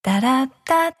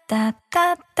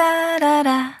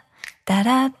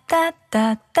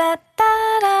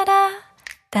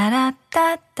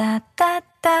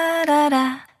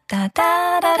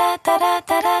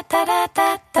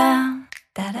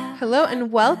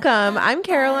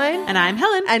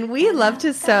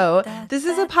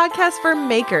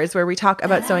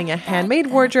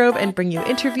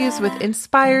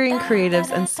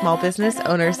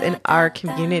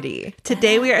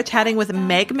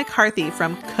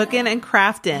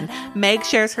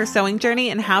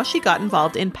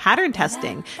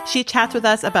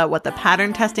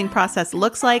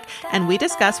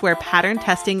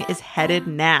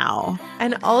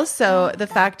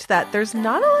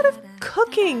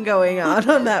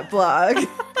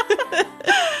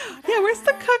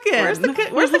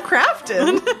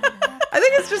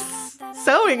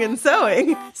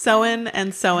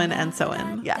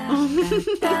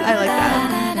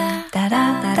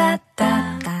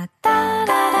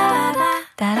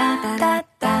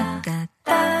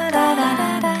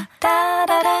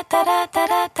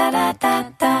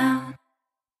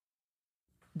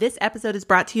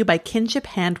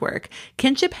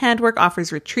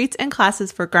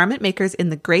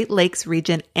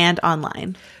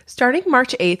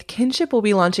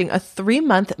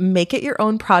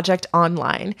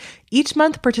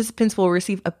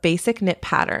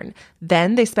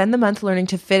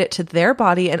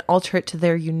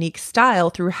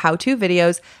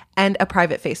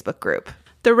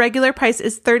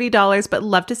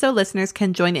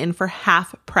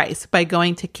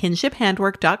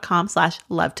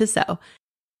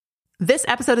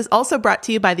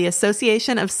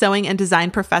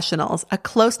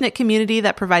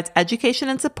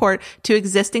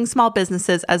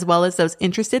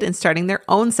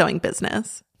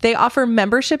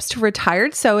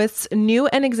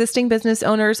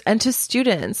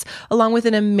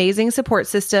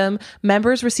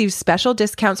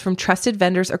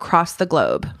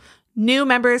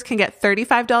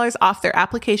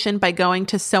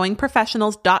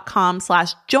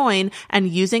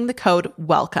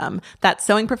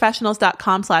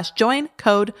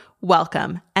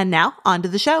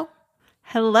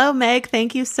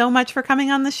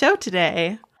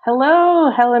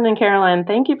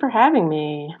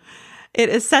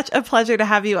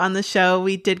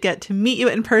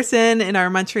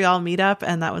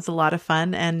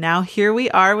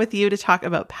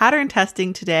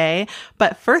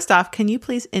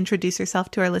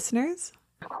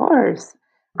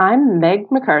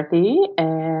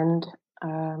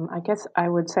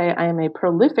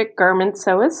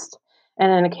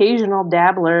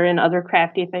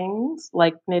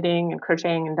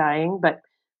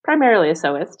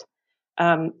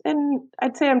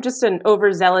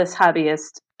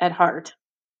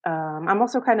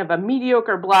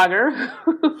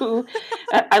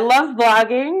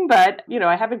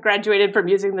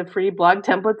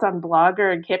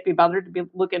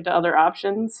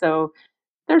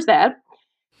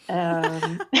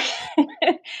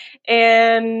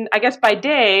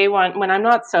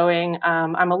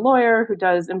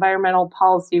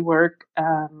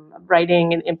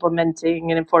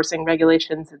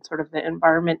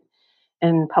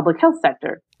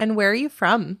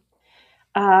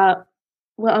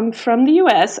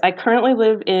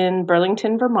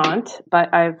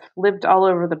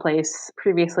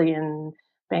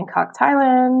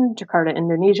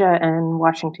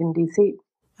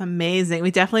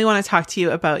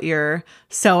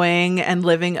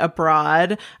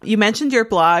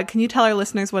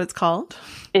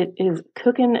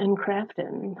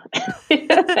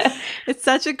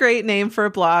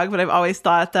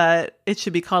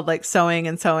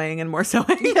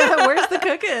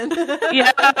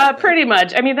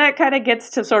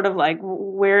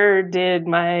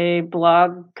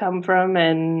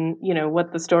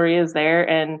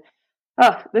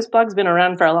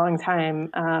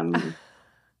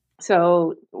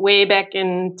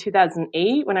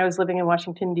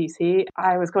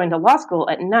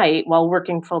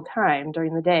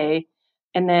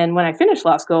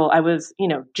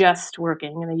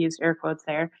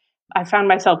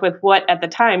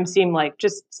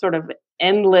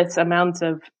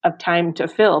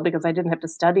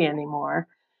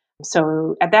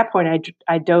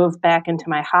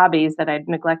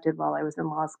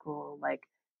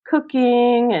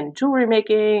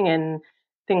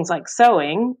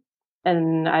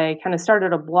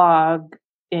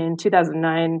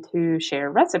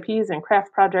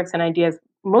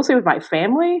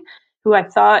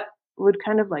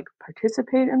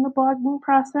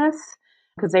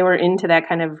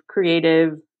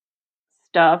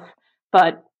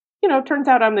turns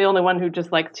out I'm the only one who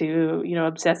just likes to,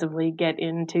 obsessively get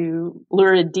into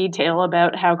lurid detail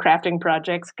about how crafting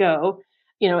projects go.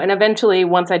 And eventually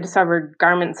once I discovered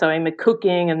garment sewing, the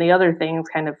cooking and the other things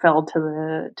kind of fell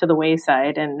to the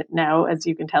wayside. And now, as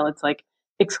you can tell, it's like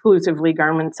exclusively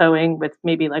garment sewing with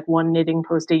maybe like one knitting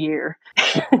post a year.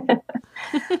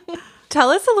 Tell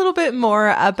us a little bit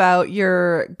more about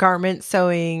your garment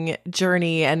sewing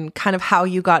journey and kind of how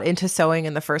you got into sewing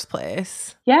in the first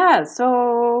place. Yeah.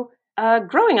 So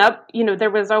growing up,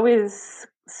 there was always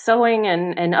sewing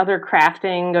and other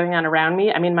crafting going on around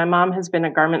me. I mean, my mom has been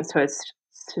a garment sewist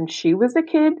since she was a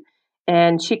kid,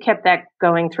 and she kept that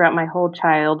going throughout my whole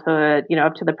childhood,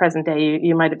 up to the present day.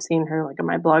 You might have seen her like on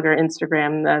my blog or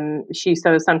Instagram. She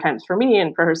sews sometimes for me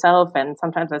and for herself, and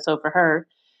sometimes I sew for her.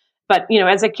 But,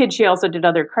 as a kid, she also did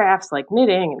other crafts like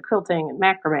knitting and quilting and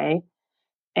macrame.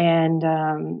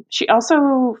 And she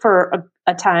also, for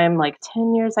a time, like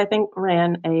 10 years, I think,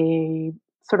 ran a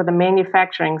sort of the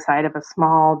manufacturing side of a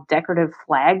small decorative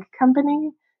flag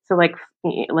company. So like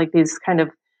these kind of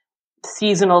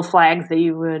seasonal flags that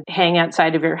you would hang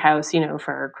outside of your house,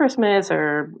 for Christmas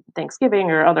or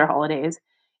Thanksgiving or other holidays.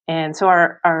 And so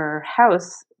our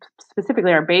house,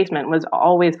 specifically our basement, was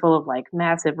always full of like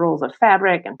massive rolls of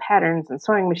fabric and patterns and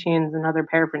sewing machines and other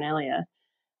paraphernalia,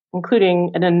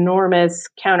 including an enormous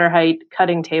counter height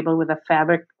cutting table with a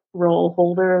fabric roll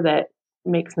holder that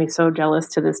makes me so jealous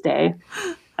to this day.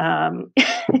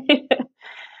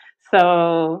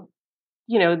 So,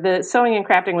 the sewing and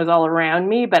crafting was all around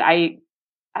me, but I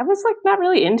was like not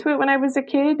really into it when I was a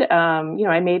kid.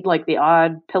 I made like the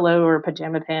odd pillow or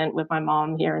pajama pant with my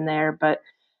mom here and there, but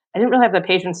I didn't really have the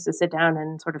patience to sit down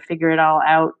and sort of figure it all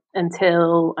out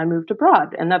until I moved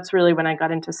abroad. And that's really when I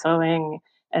got into sewing,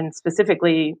 and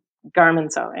specifically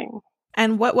garment sewing.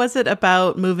 And what was it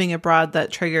about moving abroad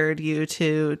that triggered you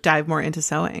to dive more into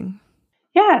sewing?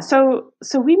 Yeah, so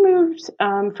we moved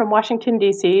from Washington,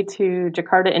 D.C. to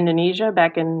Jakarta, Indonesia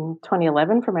back in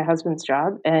 2011 for my husband's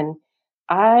job. And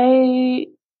I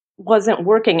wasn't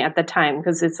working at the time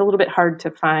because it's a little bit hard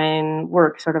to find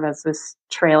work sort of as this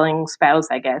trailing spouse,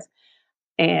 I guess.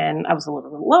 And I was a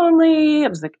little bit lonely. I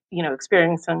was like,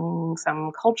 experiencing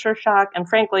some culture shock. And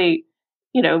frankly,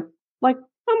 like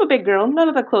I'm a big girl. None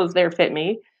of the clothes there fit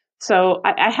me. So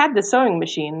I had the sewing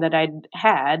machine that I'd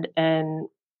had and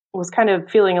was kind of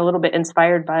feeling a little bit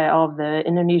inspired by all of the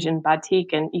Indonesian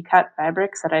batik and ikat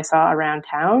fabrics that I saw around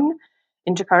town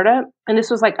in Jakarta. And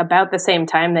this was like about the same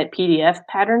time that PDF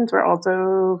patterns were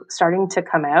also starting to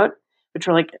come out, which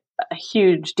were like a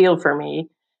huge deal for me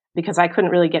because I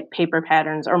couldn't really get paper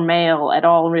patterns or mail at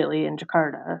all really in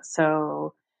Jakarta.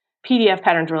 So PDF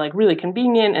patterns were like really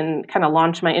convenient and kind of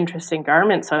launched my interest in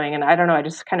garment sewing. And I don't know, I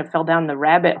just kind of fell down the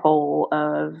rabbit hole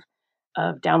of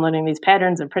downloading these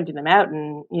patterns and printing them out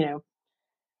and,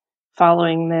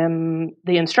 following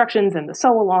the instructions and the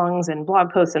sew-alongs and blog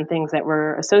posts and things that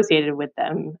were associated with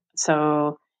them.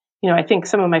 So, I think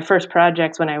some of my first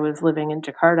projects when I was living in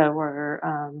Jakarta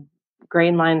were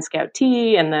Grain Line Scout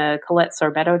Tee and the Colette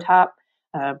Sorbetto top,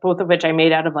 both of which I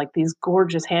made out of like these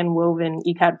gorgeous hand-woven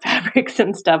ikat fabrics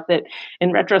and stuff that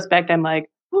in retrospect, I'm like,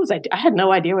 what was I had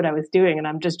no idea what I was doing. And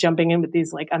I'm just jumping in with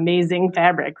these like amazing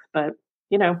fabrics, but,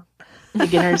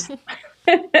 beginners.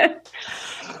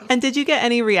 And did you get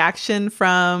any reaction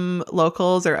from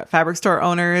locals or fabric store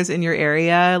owners in your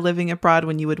area living abroad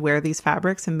when you would wear these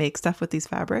fabrics and make stuff with these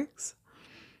fabrics?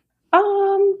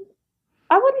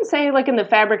 I wouldn't say like in the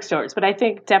fabric stores, but I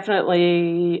think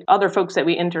definitely other folks that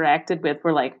we interacted with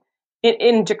were like,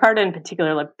 in Jakarta in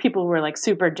particular, like people were like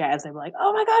super jazzed. They were like,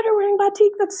 "Oh my God, you're wearing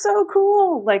batik. That's so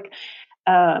cool!" Like,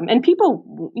 and people,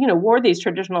 wore these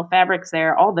traditional fabrics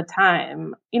there all the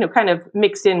time, kind of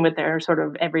mixed in with their sort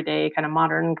of everyday kind of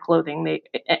modern clothing. They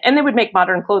would make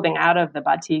modern clothing out of the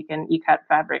batik and ikat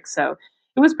fabrics. So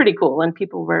it was pretty cool. And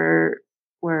people were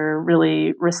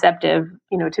really receptive,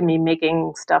 to me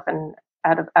making stuff and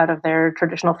out of their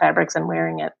traditional fabrics and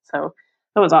wearing it. So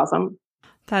that was awesome.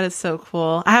 That is so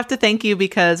cool. I have to thank you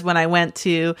because when I went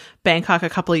to Bangkok a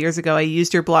couple of years ago, I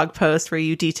used your blog post where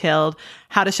you detailed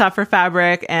how to shop for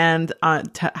fabric and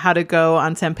how to go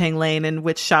on Sempang Lane and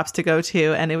which shops to go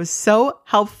to. And it was so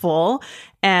helpful.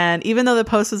 And even though the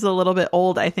post was a little bit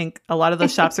old, I think a lot of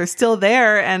those shops are still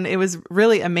there. And it was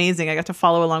really amazing. I got to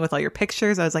follow along with all your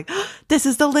pictures. I was like, oh, this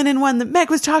is the linen one that Meg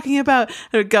was talking about.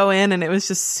 I would go in and it was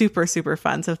just super, super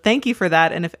fun. So thank you for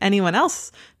that. And if anyone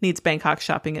else needs Bangkok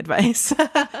shopping advice,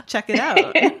 check it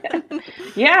out.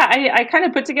 Yeah, I kind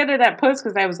of put together that post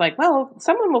because I was like, well,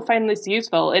 someone will find this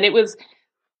useful. And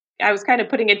I was kind of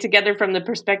putting it together from the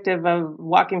perspective of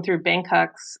walking through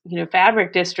Bangkok's,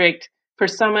 fabric district for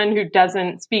someone who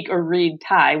doesn't speak or read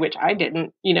Thai, which I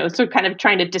didn't, so kind of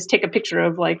trying to just take a picture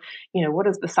of like, what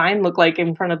does the sign look like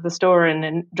in front of the store, and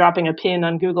then dropping a pin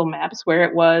on Google Maps where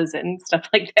it was and stuff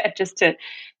like that, just to,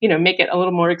 make it a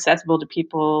little more accessible to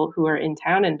people who are in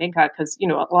town in Bangkok. Because,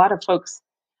 a lot of folks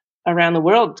around the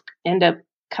world end up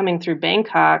coming through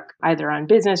Bangkok either on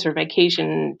business or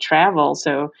vacation travel.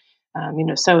 So,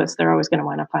 sewists, they're always going to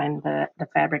want to find the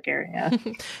fabric area.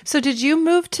 So did you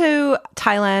move to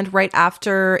Thailand right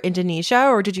after Indonesia,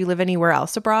 or did you live anywhere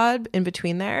else abroad in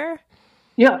between there?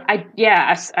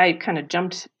 I kind of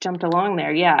jumped along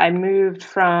there. Yeah, I moved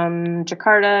from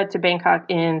Jakarta to Bangkok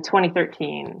in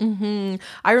 2013. Mm-hmm.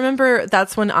 I remember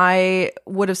that's when I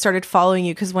would have started following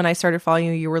you, because when I started following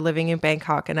you, you were living in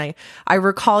Bangkok, and I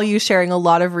recall you sharing a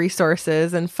lot of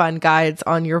resources and fun guides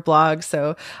on your blog.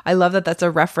 So I love that that's a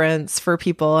reference for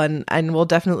people, and we'll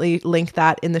definitely link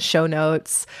that in the show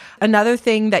notes. Another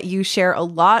thing that you share a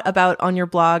lot about on your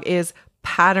blog is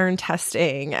pattern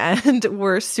testing, and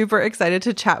we're super excited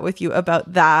to chat with you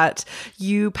about that.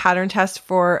 You pattern test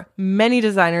for many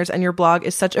designers, and your blog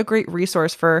is such a great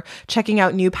resource for checking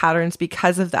out new patterns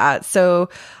because of that. So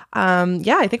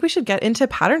I think we should get into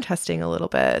pattern testing a little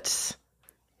bit.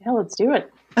 Yeah, let's do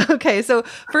it. Okay, so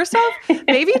first off,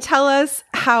 maybe tell us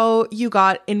how you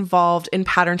got involved in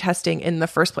pattern testing in the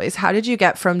first place. How did you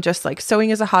get from just like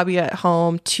sewing as a hobby at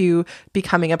home to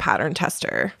becoming a pattern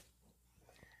tester?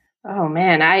 Oh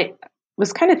man, I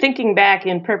was kind of thinking back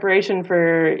in preparation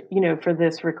for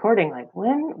this recording, like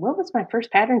what was my first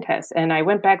pattern test? And I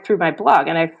went back through my blog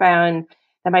and I found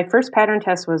that my first pattern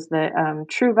test was the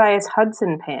True Bias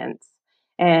Hudson pants.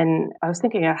 And I was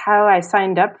thinking of how I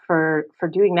signed up for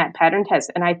doing that pattern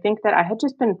test. And I think that I had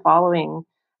just been following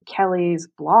Kelly's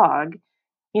blog,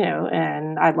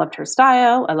 and I loved her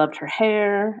style. I loved her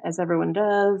hair, as everyone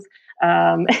does.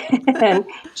 And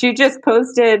she just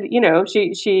posted,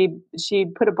 she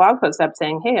put a blog post up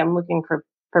saying, "Hey, I'm looking for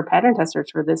pattern testers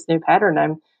for this new pattern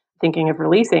I'm thinking of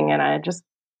releasing." And I just,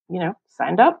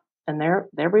 signed up, and there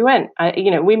we went.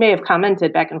 We may have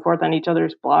commented back and forth on each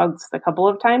other's blogs a couple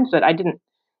of times, but I didn't,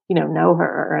 know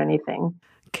her or anything.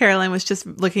 Caroline was just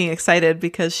looking excited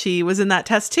because she was in that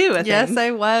test too, I think. Yes,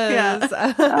 I was. Yeah.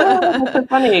 Oh, that's so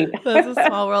funny. That's a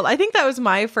small world. I think that was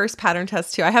my first pattern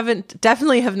test too. I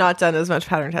definitely have not done as much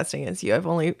pattern testing as you. I've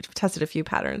only tested a few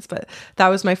patterns, but that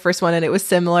was my first one, and it was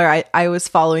similar. I was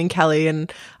following Kelly,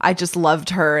 and I just loved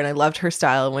her, and I loved her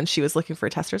style. And when she was looking for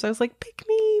testers, I was like, pick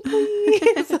me,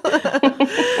 please.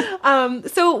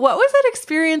 So what was that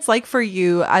experience like for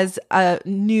you as a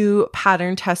new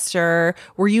pattern tester?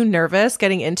 Were you nervous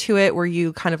getting into it? Were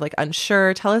you kind of like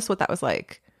unsure? Tell us what that was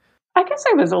like. I guess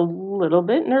I was a little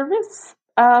bit nervous.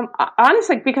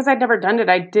 Honestly, because I'd never done it,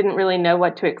 I didn't really know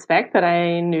what to expect, but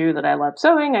I knew that I loved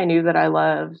sewing. I knew that I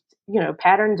loved,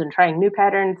 patterns and trying new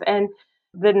patterns. And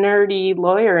the nerdy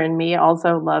lawyer in me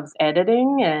also loves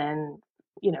editing and,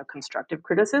 constructive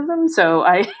criticism. So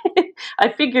I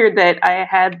figured that I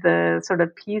had the sort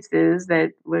of pieces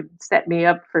that would set me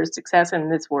up for success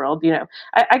in this world.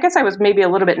 I guess I was maybe a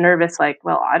little bit nervous, like,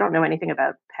 well, I don't know anything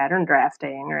about pattern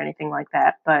drafting or anything like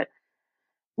that. But,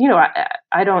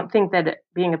 I don't think that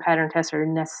being a pattern tester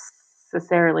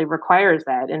necessarily requires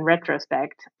that in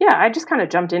retrospect. Yeah, I just kind of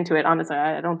jumped into it. Honestly,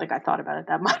 I don't think I thought about it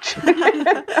that much.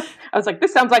 I was like,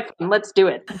 this sounds like fun. Let's do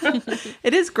it.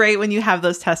 It is great when you have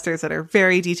those testers that are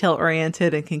very detail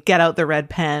oriented and can get out the red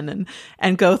pen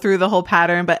and go through the whole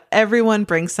pattern, but everyone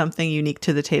brings something unique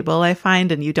to the table, I find,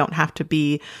 and you don't have to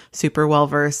be super well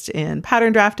versed in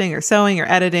pattern drafting or sewing or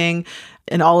editing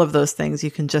and all of those things.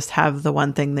 You can just have the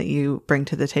one thing that you bring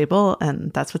to the table,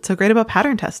 and that's what's so great about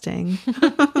pattern testing.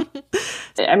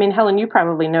 I mean, Helen, you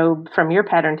probably know from your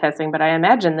pattern testing, but I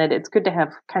imagine that it's good to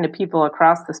have kind of people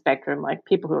across the spectrum, like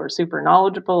people who are super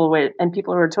knowledgeable and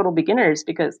people who are total beginners,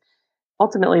 because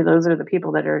ultimately those are the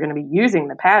people that are going to be using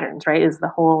the patterns, right? Is the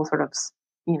whole sort of,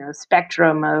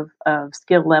 spectrum of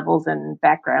skill levels and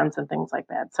backgrounds and things like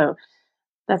that. So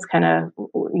that's kind of,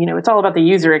 it's all about the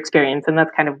user experience. And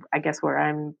that's kind of, I guess, where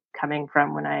I'm coming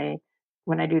from when I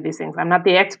do these things. I'm not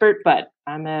the expert, but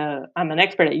I'm an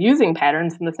expert at using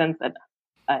patterns in the sense that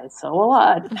I sew a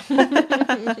lot.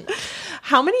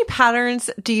 How many patterns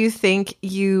do you think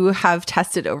you have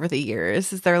tested over the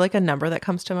years? Is there like a number that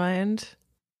comes to mind?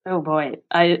 Oh boy.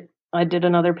 I did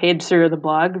another page through the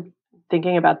blog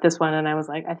thinking about this one, and I was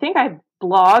like, I think I've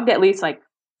blogged at least like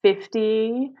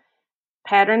 50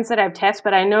 patterns that I've tested,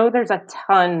 but I know there's a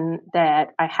ton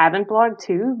that I haven't blogged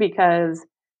too, because,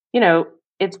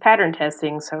 it's pattern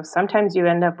testing. So sometimes you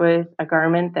end up with a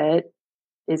garment that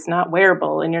is not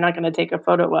wearable and you're not going to take a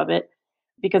photo of it.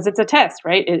 because it's a test,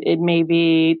 right? It may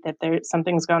be that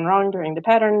something's gone wrong during the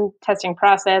pattern testing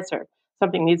process, or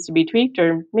something needs to be tweaked,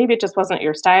 or maybe it just wasn't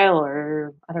your style,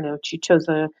 or I don't know, you chose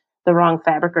the wrong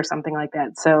fabric or something like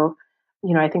that. So,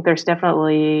 I think there's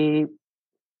definitely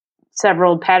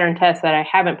several pattern tests that I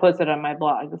haven't posted on my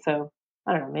blog. So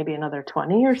I don't know, maybe another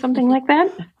 20 or something like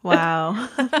that. Wow.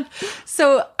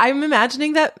 So I'm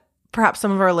imagining that perhaps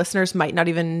some of our listeners might not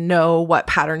even know what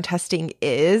pattern testing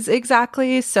is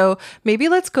exactly. So maybe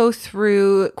let's go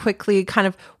through quickly kind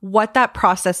of what that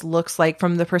process looks like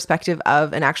from the perspective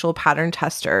of an actual pattern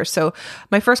tester. So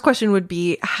my first question would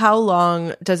be, how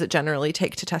long does it generally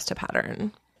take to test a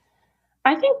pattern?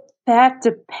 I think that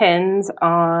depends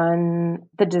on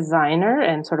the designer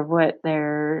and sort of what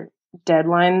their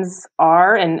deadlines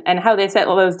are, and how they set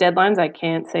all those deadlines. I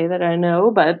can't say that I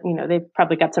know, but they've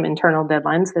probably got some internal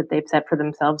deadlines that they've set for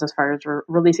themselves as far as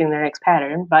releasing their next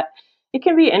pattern. But it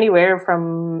can be anywhere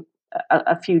from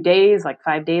a few days, like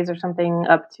 5 days or something,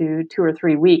 up to 2 or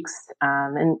 3 weeks.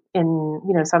 And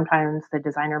sometimes the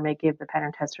designer may give the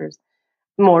pattern testers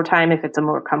more time if it's a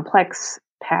more complex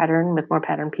pattern with more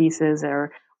pattern pieces,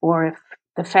 or if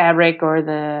the fabric or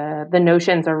the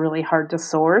notions are really hard to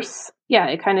source. Yeah,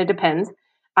 it kind of depends.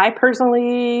 I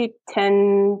personally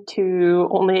tend to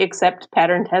only accept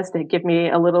pattern tests that give me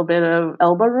a little bit of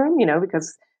elbow room,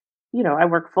 because I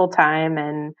work full time,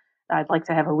 and I'd like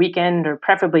to have a weekend, or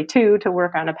preferably two, to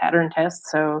work on a pattern test.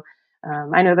 So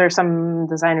I know there are some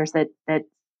designers that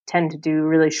tend to do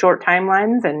really short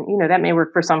timelines, and that may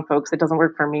work for some folks. It doesn't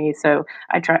work for me, so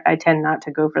I tend not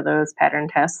to go for those pattern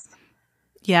tests.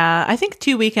 Yeah, I think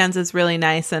 2 weekends is really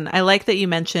nice. And I like that you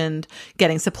mentioned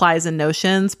getting supplies and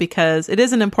notions, because it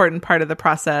is an important part of the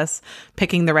process,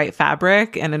 picking the right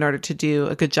fabric. And in order to do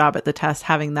a good job at the test,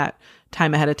 having that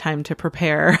time ahead of time to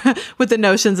prepare with the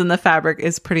notions and the fabric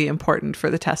is pretty important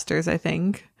for the testers, I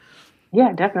think.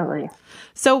 Yeah, definitely.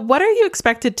 So what are you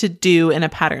expected to do in a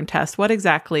pattern test? What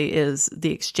exactly is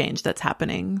the exchange that's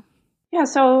happening? Yeah,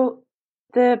 so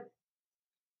the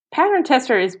pattern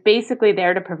tester is basically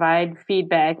there to provide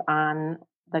feedback on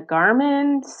the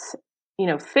garments,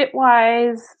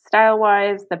 fit-wise,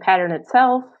 style-wise, the pattern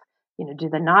itself. Do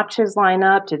the notches line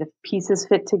up? Do the pieces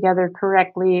fit together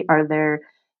correctly? Are there,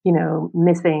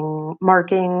 missing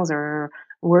markings or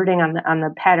wording on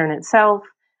the pattern itself?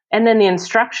 And then the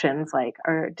instructions, like,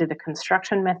 do the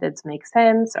construction methods make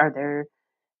sense? Are there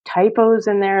typos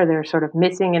in there? Are there sort of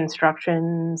missing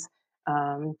instructions?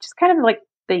 Just kind of like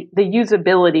the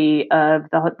usability of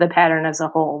the pattern as a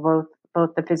whole,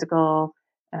 both the physical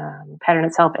pattern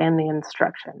itself and the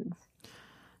instructions.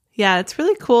 Yeah, it's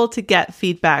really cool to get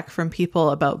feedback from people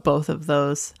about both of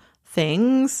those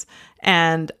things.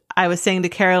 And I was saying to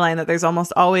Caroline that there's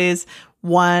almost always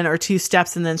 1 or 2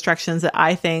 steps in the instructions that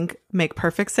I think make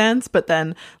perfect sense, but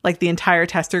then like the entire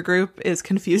tester group is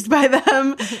confused by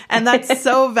them. And that's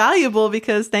so valuable,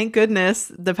 because thank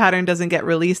goodness the pattern doesn't get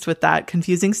released with that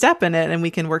confusing step in it, and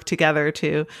we can work together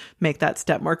to make that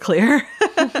step more clear.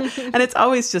 And it's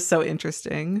always just so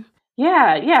interesting.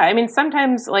 Yeah. I mean,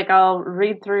 sometimes like I'll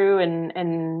read through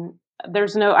and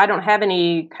I don't have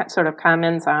any sort of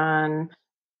comments on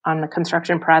the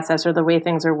construction process or the way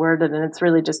things are worded, and it's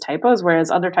really just typos. Whereas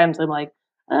other times I'm like,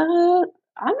 I'm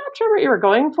not sure what you were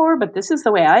going for, but this is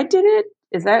the way I did it.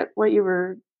 Is that what you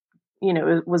were,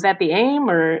 was that the aim,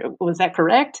 or was that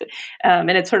correct? And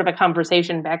it's sort of a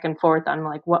conversation back and forth on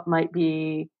like what might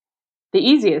be the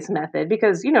easiest method,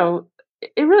 because,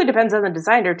 it really depends on the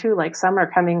designer too. Like some are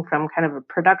coming from kind of a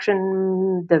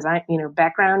production design,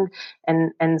 background,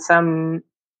 and some,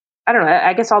 I don't know,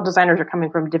 I guess all designers are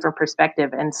coming from a different perspective.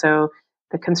 And so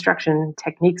the construction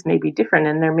techniques may be different,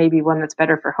 and there may be one that's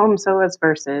better for home sews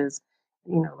versus,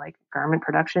 like garment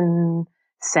production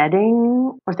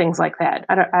setting or things like that.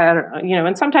 I don't know,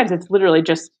 and sometimes it's literally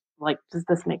just like, does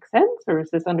this make sense, or is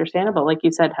this understandable? Like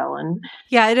you said, Helen.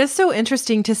 Yeah, it is so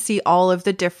interesting to see all of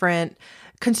the different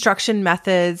construction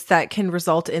methods that can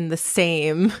result in the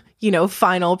same,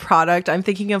 final product. I'm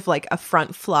thinking of like a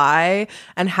front fly,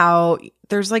 and how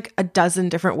there's like a dozen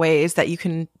different ways that you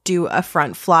can do a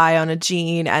front fly on a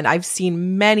jean. And I've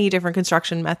seen many different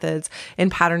construction methods in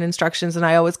pattern instructions. And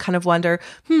I always kind of wonder,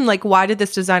 like, why did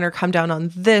this designer come down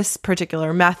on this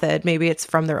particular method? Maybe it's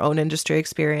from their own industry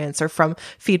experience, or from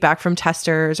feedback from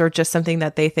testers, or just something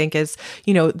that they think is,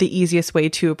 the easiest way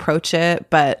to approach it.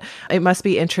 But it must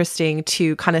be interesting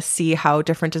to kind of see how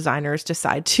different designers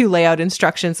decide to lay out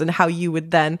instructions, and how you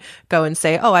would then go and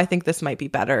say, oh, I think this might be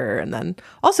better. And then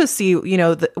also see,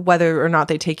 whether or not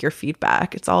they take your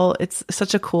feedback. It's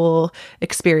such a cool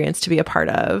experience to be a part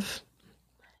of.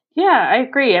 Yeah, I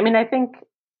agree. I mean, I think,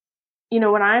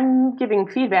 when I'm giving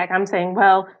feedback, I'm saying,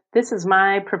 well, this is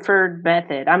my preferred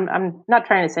method. I'm not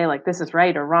trying to say like this is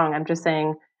right or wrong. I'm just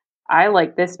saying I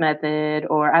like this method,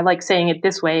 or I like saying it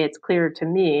this way. It's clear to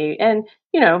me. And,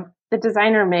 the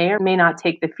designer may or may not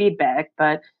take the feedback,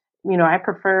 but, I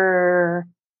prefer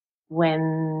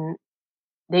when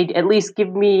they at least they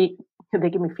give me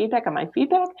feedback on my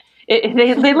feedback.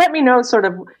 They let me know sort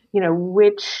of,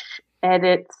 which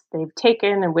edits they've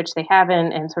taken and which they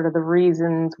haven't, and sort of the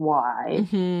reasons why.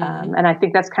 And I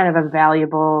think that's kind of a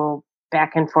valuable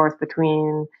back and forth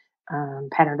between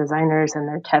pattern designers and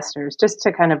their testers, just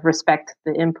to kind of respect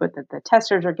the input that the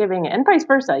testers are giving, and vice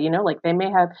versa. Like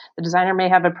the designer may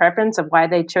have a preference of why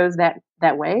they chose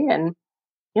that way, and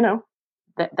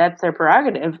that's their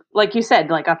prerogative. Like you said,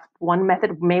 like one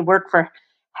method may work for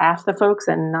half the folks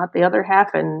and not the other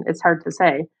half, and it's hard to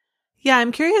say. Yeah,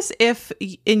 I'm curious if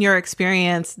in your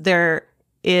experience there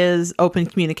is open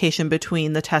communication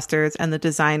between the testers and the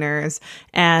designers,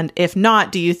 and if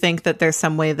not, do you think that there's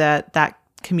some way that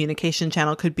communication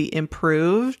channel could be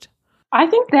improved? I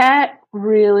think that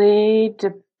really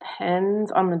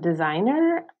depends on the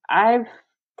designer. I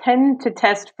tend to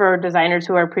test for designers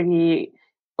who are pretty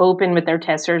open with their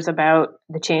testers about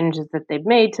the changes that they've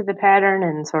made to the pattern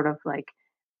and sort of like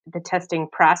the testing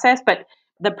process. But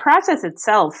the process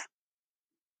itself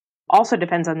also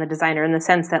depends on the designer, in the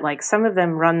sense that like some of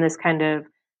them run this kind of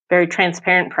very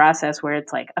transparent process where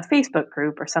it's like a Facebook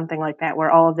group or something like that,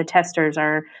 where all of the testers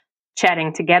are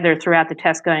chatting together throughout the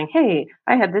test going, hey,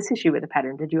 I had this issue with the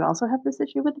pattern. Did you also have this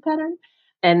issue with the pattern?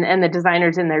 And the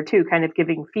designers in there too, kind of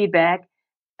giving feedback.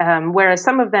 Whereas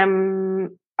some of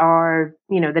them are,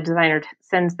 the designer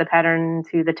sends the pattern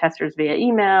to the testers via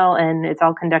email, and it's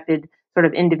all conducted sort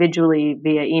of individually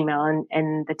via email,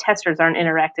 and the testers aren't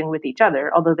interacting with each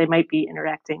other, although they might be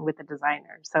interacting with the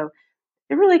designer. So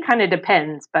it really kind of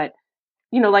depends. But,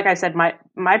 like I said, my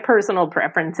personal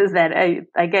preference is that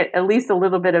I get at least a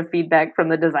little bit of feedback from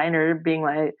the designer being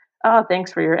like, oh,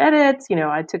 thanks for your edits.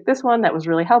 I took this one that was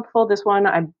really helpful. This one,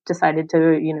 I decided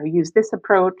to, use this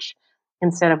approach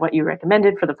instead of what you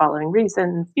recommended for the following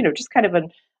reasons. Just kind of an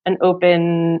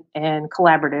open and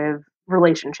collaborative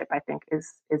relationship, I think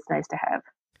is nice to have.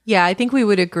 Yeah, I think we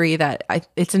would agree that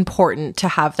it's important to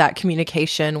have that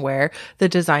communication where the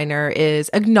designer is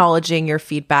acknowledging your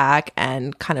feedback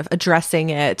and kind of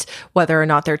addressing it, whether or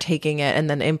not they're taking it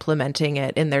and then implementing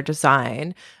it in their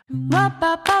design.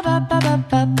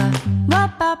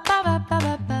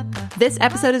 This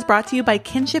episode is brought to you by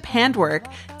Kinship Handwork.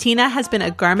 Tina has been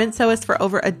a garment sewist for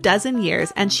over a dozen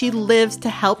years, and she lives to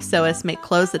help sewists make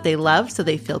clothes that they love so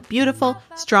they feel beautiful,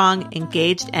 strong,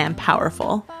 engaged, and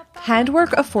powerful.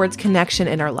 Handwork affords connection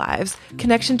in our lives,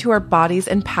 connection to our bodies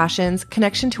and passions,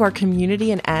 connection to our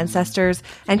community and ancestors,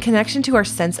 and connection to our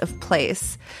sense of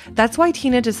place. That's why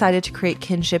Tina decided to create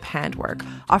Kinship Handwork,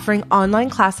 offering online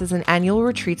classes and annual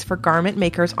retreats for garment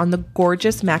makers on the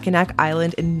gorgeous Mackinac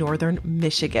Island in northern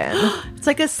Michigan. It's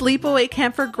like a sleepaway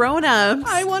camp for grown-ups.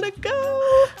 I want to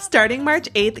go! Starting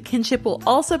March 8th, Kinship will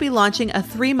also be launching a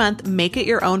 3-month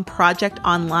make-it-your-own project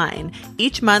online.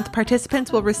 Each month,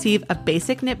 participants will receive a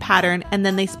basic knit pattern, and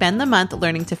then they spend the month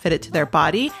learning to fit it to their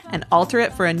body and alter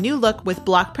it for a new look with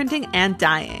block printing and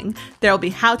dyeing. There will be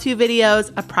how-to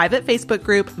videos, a private Facebook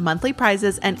group, monthly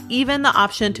prizes, and even the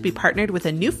option to be partnered with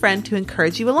a new friend to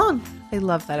encourage you along. I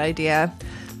love that idea.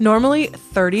 Normally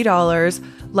 $30,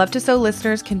 Love to Sew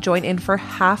listeners can join in for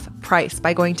half price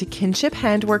by going to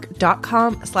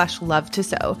kinshiphandwork.com/love to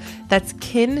sew. That's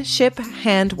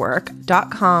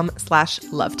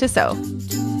kinshiphandwork.com/love to sew.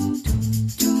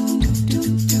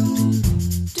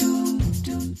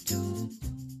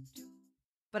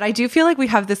 But I do feel like we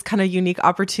have this kind of unique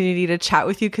opportunity to chat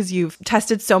with you because you've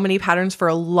tested so many patterns for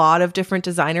a lot of different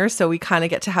designers. So we kind of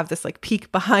get to have this like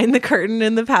peek behind the curtain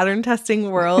in the pattern testing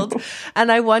world.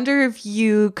 And I wonder if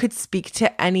you could speak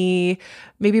to any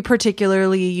maybe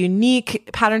particularly unique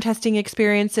pattern testing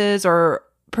experiences or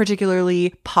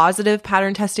particularly positive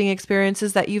pattern testing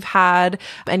experiences that you've had,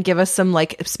 and give us some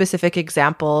like specific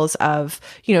examples of,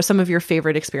 some of your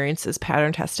favorite experiences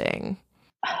pattern testing.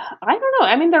 I don't know.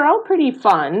 I mean, they're all pretty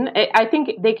fun. I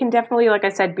think they can definitely, like I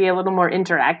said, be a little more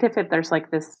interactive if there's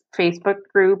like this Facebook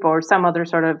group or some other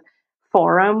sort of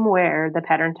forum where the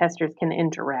pattern testers can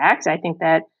interact. I think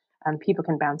that people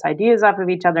can bounce ideas off of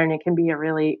each other, and it can be a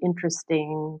really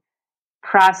interesting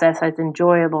process that's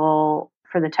enjoyable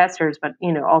for the testers, but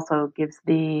also gives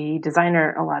the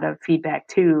designer a lot of feedback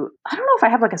too. I don't know if I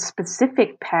have like a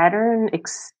specific pattern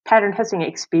testing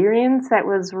experience that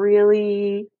was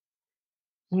really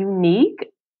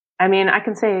unique. I mean, I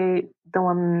can say the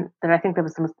one that I think that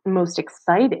was the most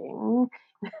exciting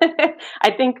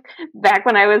I think back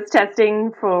when I was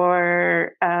testing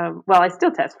for, I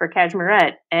still test for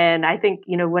Cashmerette. And I think,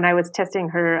 when I was testing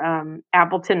her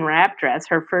Appleton wrap dress,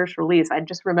 her first release, I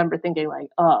just remember thinking like,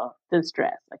 oh, this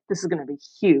dress, like this is going to be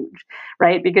huge,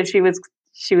 right? Because she was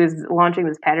launching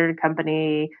this pattern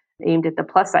company aimed at the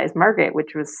plus size market,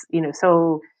 which was,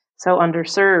 so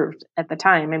underserved at the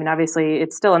time. I mean, obviously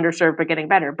it's still underserved, but getting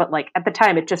better. But like at the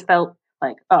time, it just felt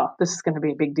like, oh, this is going to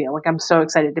be a big deal. Like, I'm so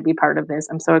excited to be part of this.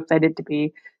 I'm so excited to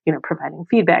be, providing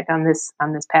feedback on this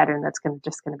pattern that's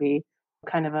just going to be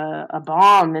kind of a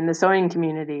bomb in the sewing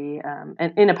community,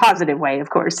 and in a positive way, of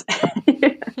course.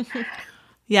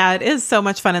 Yeah, it is so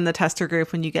much fun in the tester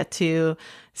group when you get to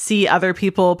see other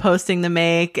people posting the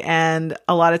make. And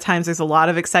a lot of times there's a lot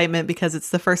of excitement because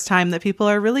it's the first time that people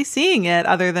are really seeing it,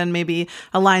 other than maybe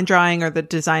a line drawing or the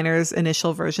designer's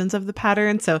initial versions of the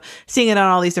pattern. So seeing it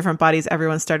on all these different bodies,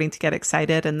 everyone's starting to get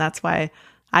excited. And that's why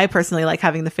I personally like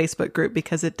having the Facebook group,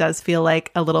 because it does feel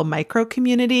like a little micro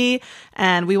community.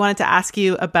 And we wanted to ask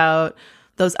you about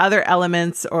those other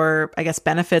elements, or I guess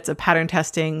benefits of pattern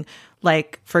testing,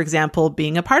 like, for example,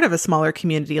 being a part of a smaller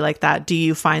community like that. Do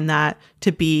you find that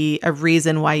to be a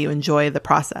reason why you enjoy the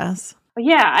process?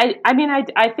 Yeah,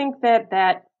 I think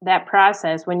that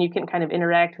process, when you can kind of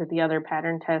interact with the other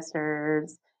pattern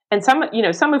testers, and some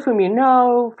of whom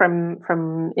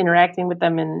from interacting with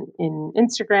them in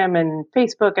Instagram and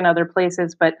Facebook and other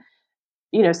places, but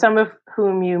some of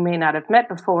whom you may not have met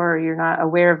before, or you're not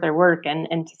aware of their work, and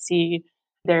to see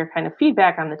their kind of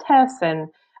feedback on the tests. And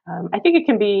I think it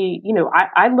can be,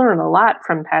 I learn a lot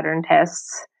from pattern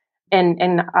tests,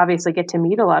 and obviously get to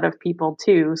meet a lot of people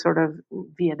too, sort of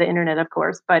via the internet, of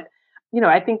course. But,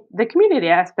 I think the community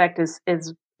aspect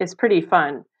is pretty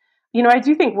fun. I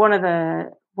do think one of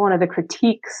the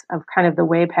critiques of kind of the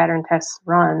way pattern tests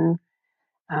run,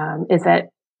 is that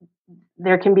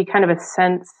there can be kind of a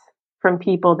sense from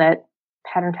people that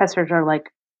pattern testers are like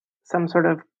some sort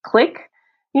of clique,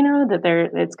 that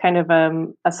it's kind of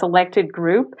a selected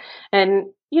group. And,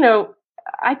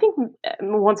 I think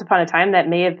once upon a time that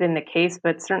may have been the case,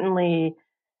 but certainly,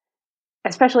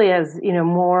 especially as,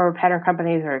 more pattern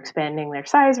companies are expanding their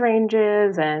size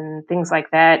ranges and things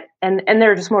like that. And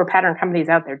there are just more pattern companies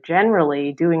out there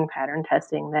generally doing pattern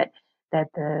testing, that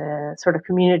the sort of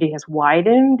community has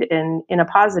widened in a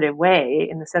positive way,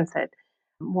 in the sense that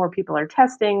more people are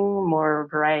testing, more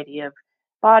variety of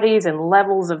bodies and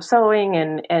levels of sewing,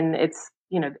 and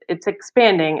it's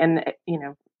expanding, and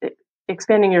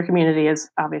expanding your community is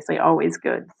obviously always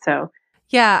good. So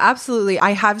Yeah, absolutely.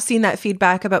 I have seen that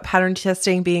feedback about pattern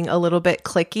testing being a little bit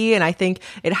cliquey, and I think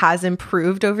it has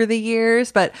improved over the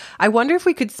years. But I wonder if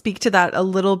we could speak to that a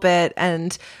little bit,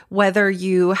 and whether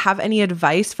you have any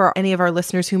advice for any of our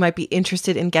listeners who might be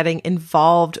interested in getting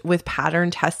involved with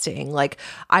pattern testing. Like,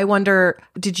 I wonder,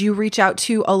 did you reach out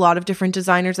to a lot of different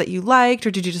designers that you liked,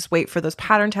 or did you just wait for those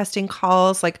pattern testing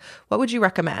calls? Like, what would you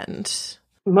recommend?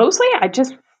 mostly I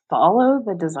just follow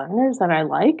the designers that I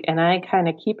like, and I kind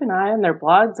of keep an eye on their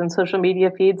blogs and social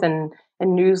media feeds and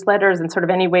newsletters, and sort of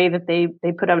any way that they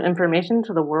put out information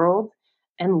to the world,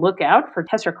 and look out for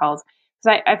tester calls.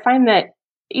 Because I find that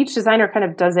each designer kind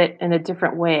of does it in a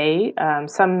different way.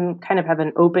 Some kind of have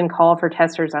an open call for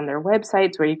testers on their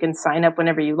websites, where you can sign up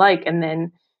whenever you like, and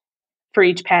then for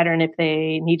each pattern, if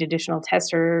they need additional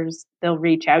testers, they'll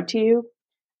reach out to you.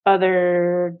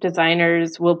 Other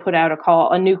designers will put out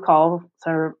a new call,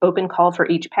 sort of open call for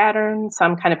each pattern.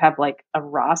 Some kind of have like a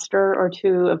roster or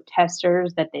two of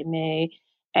testers that they may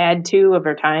add to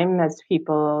over time as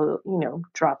people,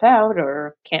 drop out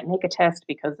or can't make a test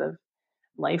because of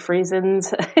life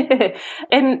reasons.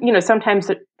 And,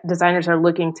 sometimes designers are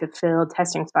looking to fill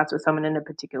testing spots with someone in a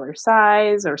particular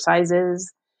size or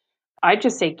sizes. I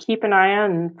just say keep an eye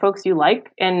on folks you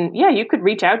like, and yeah, you could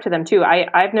reach out to them too.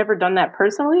 I've never done that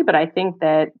personally, but I think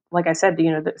that, like I said,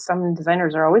 that some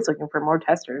designers are always looking for more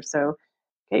testers. So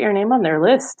get your name on their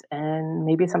list, and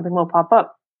maybe something will pop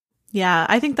up. Yeah,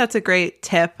 I think that's a great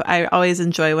tip. I always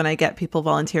enjoy when I get people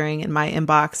volunteering in my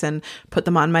inbox and put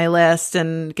them on my list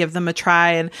and give them a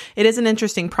try. And it is an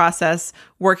interesting process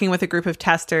working with a group of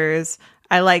testers.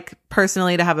 I like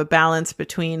personally to have a balance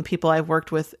between people I've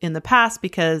worked with in the past,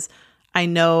 because I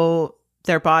know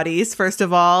their bodies, first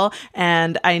of all,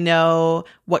 and I know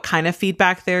what kind of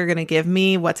feedback they're going to give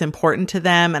me, what's important to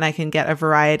them, and I can get a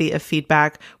variety of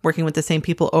feedback. Working with the same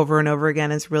people over and over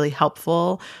again is really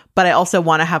helpful. But I also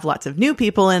want to have lots of new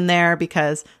people in there,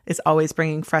 because it's always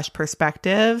bringing fresh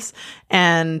perspectives.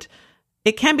 And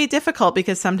it can be difficult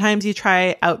because sometimes you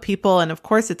try out people, and of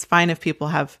course it's fine if people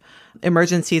have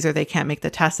emergencies or they can't make the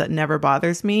test. That never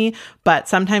bothers me. But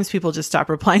sometimes people just stop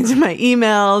replying to my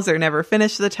emails or never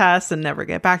finish the test and never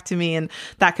get back to me. And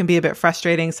that can be a bit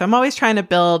frustrating. So I'm always trying to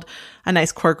build a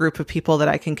nice core group of people that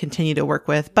I can continue to work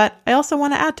with. But I also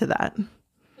want to add to that.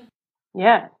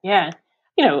 Yeah.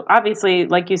 Obviously,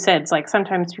 like you said, it's like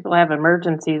sometimes people have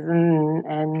emergencies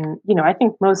and I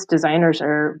think most designers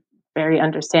are very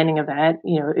understanding of that.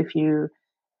 If you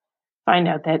find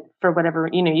out that for whatever,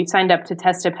 you signed up to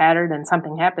test a pattern and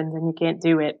something happens and you can't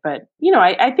do it. But,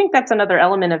 I think that's another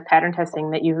element of pattern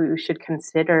testing that you should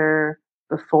consider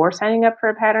before signing up for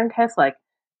a pattern test. Like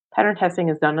pattern testing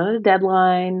is done on a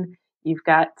deadline. You've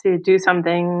got to do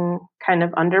something kind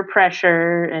of under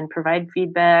pressure and provide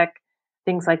feedback,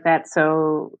 things like that.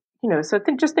 So,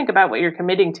 just think about what you're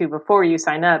committing to before you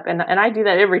sign up. And I do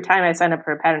that every time I sign up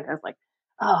for a pattern test, like,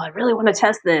 oh, I really want to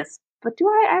test this, but do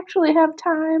I actually have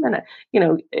time? And,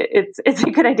 it's a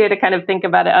good idea to kind of think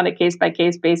about it on a case by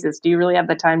case basis. Do you really have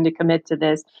the time to commit to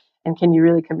this? And can you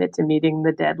really commit to meeting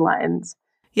the deadlines?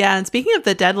 Yeah. And speaking of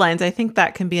the deadlines, I think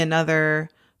that can be another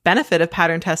benefit of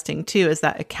pattern testing too, is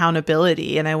that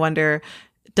accountability. And I wonder,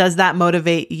 does that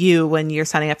motivate you when you're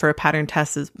signing up for a pattern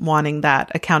test, is wanting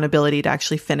that accountability to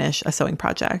actually finish a sewing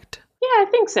project? Yeah, I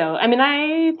think so. I mean,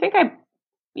 I think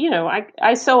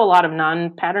I sew a lot of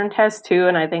non-pattern tests too,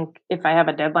 and I think if I have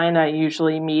a deadline, I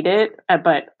usually meet it.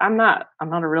 But I'm not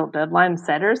a real deadline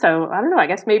setter, so I don't know. I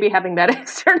guess maybe having that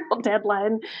external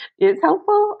deadline is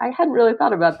helpful. I hadn't really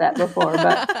thought about that before,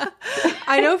 but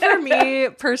I know for me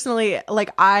personally,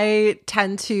 like I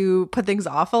tend to put things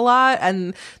off a lot,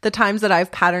 and the times that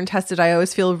I've pattern tested, I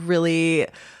always feel really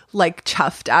like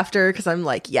chuffed after, because I'm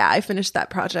like, yeah, I finished that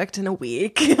project in a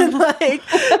week. And like,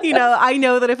 I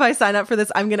know that if I sign up for this,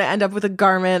 I'm going to end up with a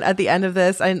garment at the end of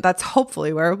this, and that's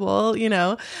hopefully wearable,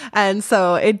 And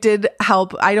so it did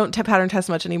help. I don't pattern test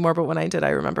much anymore, but when I did,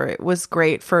 I remember it was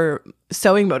great for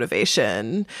sewing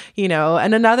motivation,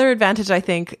 And another advantage, I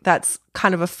think, that's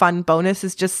kind of a fun bonus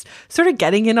is just sort of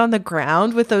getting in on the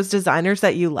ground with those designers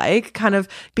that you like, kind of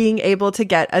being able to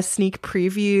get a sneak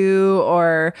preview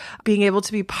or being able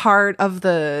to be part of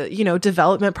the,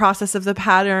 development process of the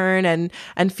pattern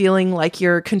and feeling like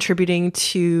you're contributing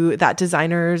to that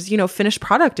designer's, finished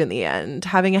product in the end.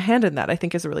 Having a hand in that, I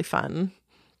think, is really fun.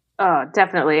 Oh,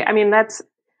 definitely. I mean, that's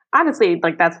honestly,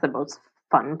 like, that's the most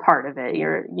fun part of it.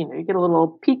 You get a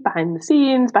little peek behind the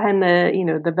scenes, behind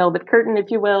the, the velvet curtain, if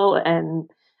you will, and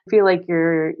feel like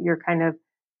you're kind of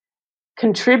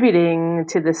contributing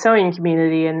to the sewing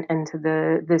community and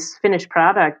to this finished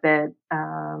product that,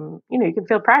 you can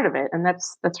feel proud of it. And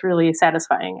that's really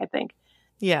satisfying, I think.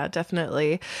 Yeah,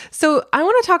 definitely. So I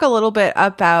want to talk a little bit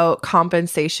about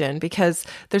compensation, because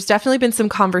there's definitely been some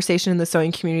conversation in the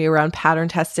sewing community around pattern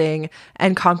testing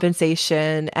and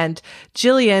compensation. And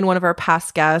Jillian, one of our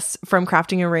past guests from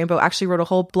Crafting a Rainbow, actually wrote a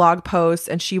whole blog post,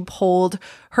 and she polled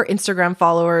her Instagram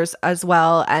followers as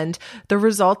well. And the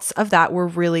results of that were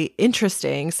really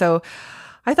interesting. So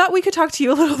I thought we could talk to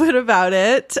you a little bit about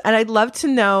it. And I'd love to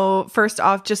know, first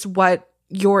off, just what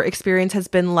your experience has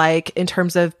been like in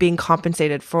terms of being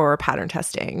compensated for pattern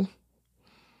testing.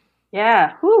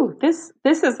 Yeah. This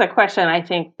is a question I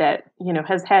think that,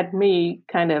 has had me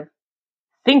kind of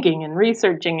thinking and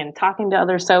researching and talking to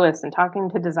other sewists and talking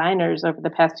to designers over the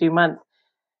past few months.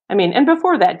 I mean, and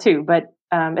before that too, but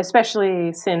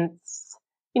especially since,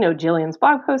 Jillian's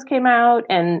blog post came out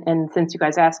and since you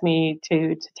guys asked me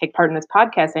to take part in this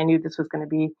podcast, I knew this was going to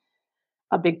be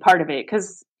a big part of it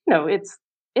because,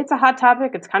 it's a hot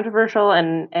topic. It's controversial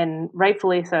and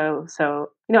rightfully so.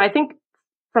 So, I think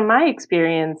from my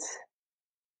experience,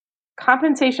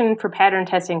 compensation for pattern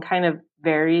testing kind of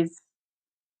varies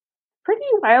pretty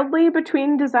wildly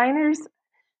between designers.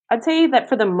 I'd say that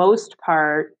for the most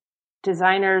part,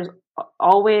 designers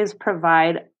always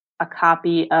provide a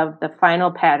copy of the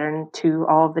final pattern to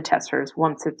all of the testers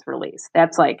once it's released.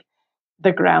 That's like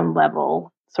the ground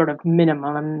level sort of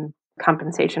minimum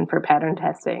compensation for pattern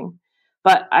testing.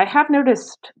 But I have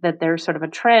noticed that there's sort of a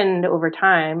trend over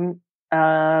time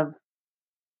of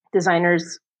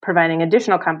designers providing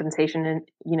additional compensation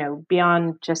and,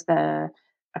 beyond just a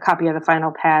copy of the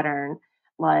final pattern,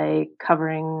 like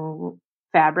covering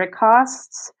fabric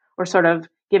costs or sort of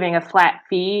giving a flat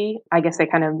fee. I guess they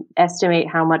kind of estimate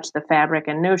how much the fabric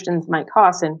and notions might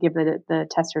cost and give the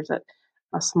testers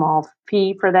a small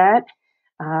fee for that.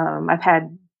 I've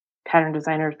had pattern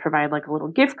designers provide like a little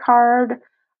gift card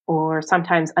or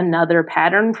sometimes another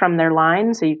pattern from their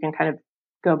line. So you can kind of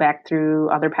go back through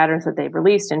other patterns that they've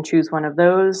released and choose one of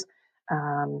those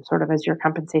sort of as your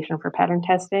compensation for pattern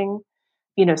testing.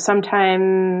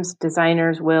 sometimes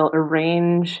designers will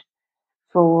arrange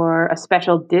for a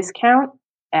special discount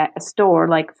at a store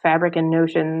like Fabric and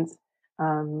Notion's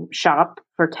shop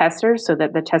for testers, so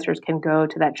that the testers can go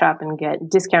to that shop and get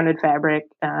discounted fabric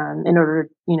in order,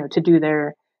 to do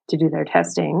their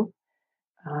testing.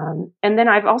 And then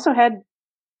I've also had,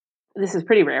 this is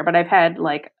pretty rare, but I've had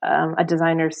like a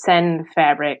designer send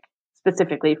fabric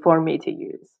specifically for me to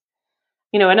use.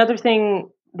 Another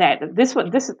thing that this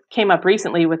came up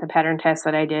recently with a pattern test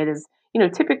that I did is,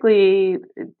 typically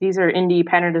these are indie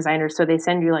pattern designers, so they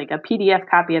send you like a PDF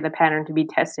copy of the pattern to be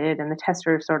tested, and the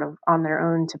tester is sort of on their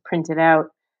own to print it out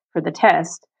for the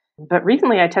test. But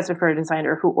recently I tested for a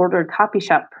designer who ordered copy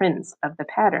shop prints of the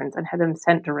patterns and had them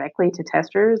sent directly to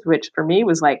testers, which for me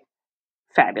was like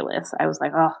fabulous. I was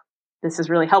like, oh, this is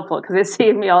really helpful because it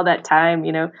saved me all that time,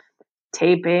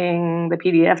 taping the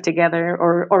PDF together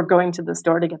or going to the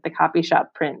store to get the copy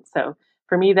shop print. So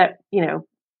for me that, it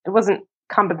wasn't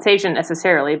compensation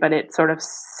necessarily, but it sort of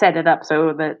set it up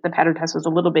so that the pattern test was a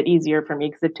little bit easier for me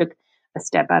because it took a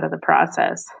step out of the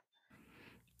process.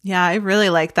 Yeah, I really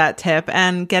like that tip.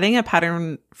 And getting a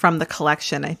pattern from the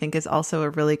collection, I think, is also a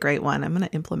really great one. I'm going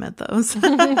to implement those.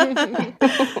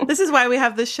 This is why we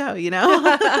have this show,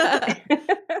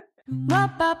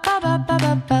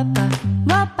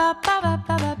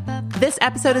 This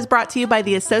episode is brought to you by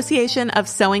the Association of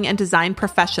Sewing and Design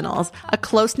Professionals, a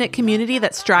close-knit community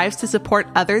that strives to support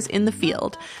others in the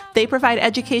field. They provide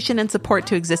education and support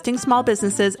to existing small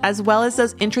businesses as well as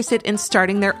those interested in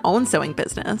starting their own sewing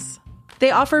business. They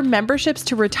offer memberships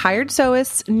to retired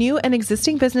sewists, new and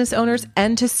existing business owners,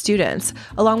 and to students.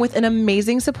 Along with an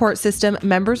amazing support system,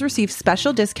 members receive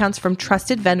special discounts from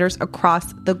trusted vendors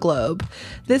across the globe.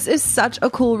 This is such a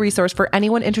cool resource for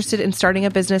anyone interested in starting a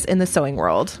business in the sewing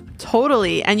world.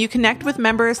 Totally. And you connect with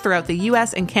members throughout the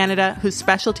US and Canada whose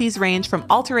specialties range from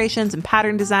alterations and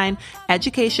pattern design,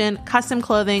 education, custom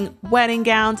clothing, wedding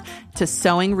gowns, to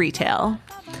sewing retail.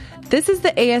 This is the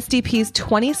ASDP's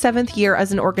 27th year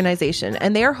as an organization,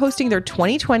 and they are hosting their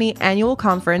 2020 annual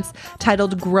conference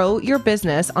titled Grow Your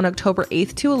Business on October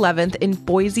 8th to 11th in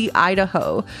Boise,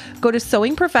 Idaho. Go to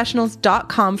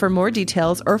sewingprofessionals.com for more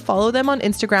details or follow them on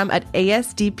Instagram at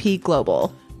ASDP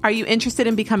Global. Are you interested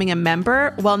in becoming a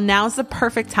member? Well, now's the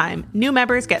perfect time. New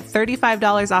members get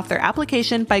 $35 off their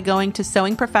application by going to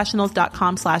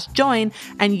sewingprofessionals.com/join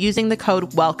and using the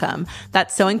code WELCOME.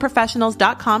 That's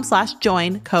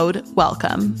sewingprofessionals.com/join, code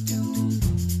WELCOME.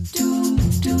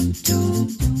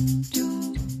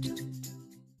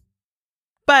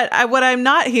 But what I'm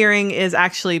not hearing is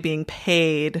actually being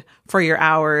paid for your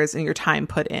hours and your time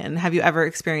put in. Have you ever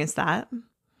experienced that?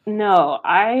 No,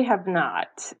 I have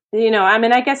not.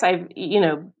 I guess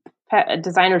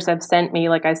designers have sent me,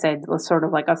 like I said, sort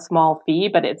of like a small fee,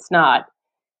 but it's not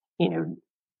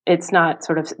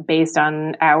sort of based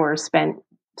on hours spent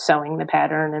sewing the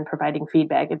pattern and providing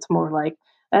feedback. It's more like,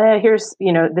 here's,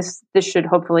 this should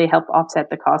hopefully help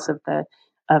offset the cost of the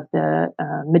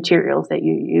materials that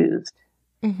you used.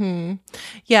 Mm-hmm.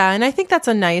 Yeah. And I think that's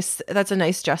a nice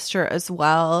gesture as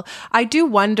well. I do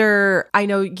wonder, I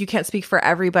know you can't speak for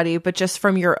everybody, but just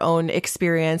from your own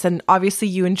experience, and obviously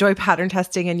you enjoy pattern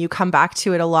testing and you come back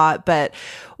to it a lot, but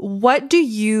what do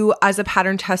you as a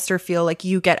pattern tester feel like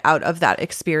you get out of that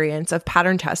experience of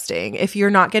pattern testing? If you're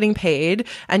not getting paid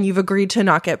and you've agreed to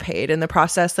not get paid in the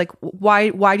process, like why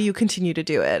do you continue to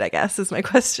do it, I guess is my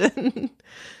question.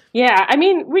 Yeah,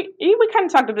 we kind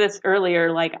of talked about this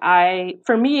earlier. Like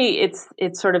for me, it's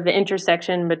sort of the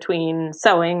intersection between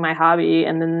sewing, my hobby,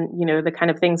 and then, the kind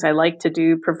of things I like to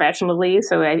do professionally.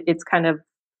 So it's kind of,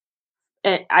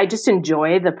 I just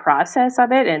enjoy the process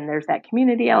of it. And there's that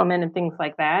community element and things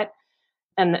like that.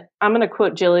 And I'm going to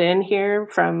quote Jillian here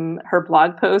from her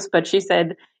blog post, but she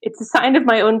said, "It's a sign of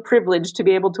my own privilege to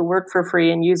be able to work for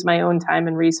free and use my own time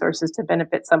and resources to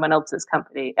benefit someone else's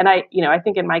company." And I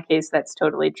think in my case, that's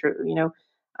totally true.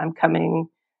 I'm coming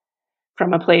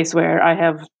from a place where I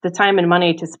have the time and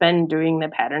money to spend doing the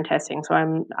pattern testing. So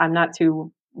I'm not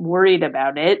too worried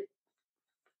about it,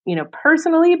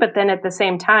 personally, but then at the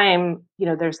same time,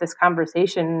 there's this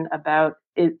conversation about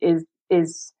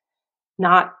is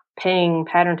not paying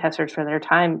pattern testers for their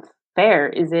time fair?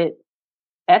 Is it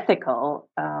ethical?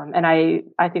 And I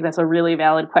think that's a really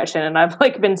valid question. And I've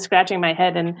been scratching my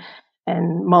head and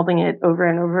mulling it over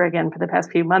and over again for the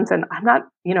past few months. And I'm not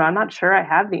sure I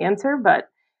have the answer, but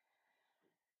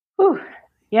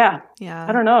yeah,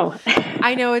 I don't know.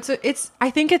 I know I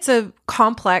think it's a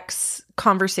complex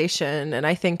conversation, and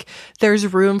I think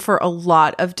there's room for a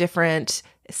lot of different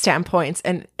standpoints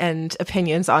and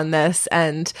opinions on this.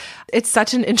 And it's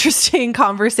such an interesting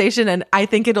conversation. And I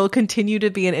think it'll continue to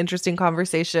be an interesting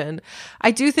conversation.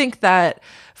 I do think that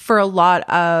for a lot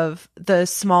of the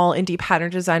small indie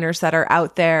pattern designers that are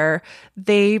out there,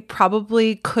 they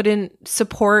probably couldn't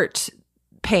support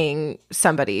paying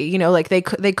somebody, like they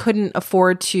couldn't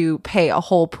afford to pay a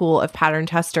whole pool of pattern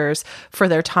testers for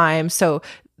their time. So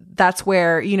that's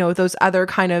where, those other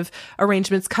kind of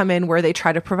arrangements come in, where they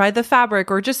try to provide the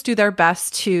fabric or just do their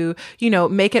best to,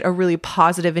 make it a really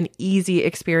positive and easy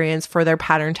experience for their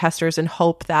pattern testers, and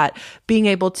hope that being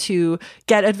able to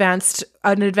get an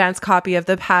advanced copy of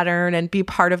the pattern and be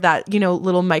part of that,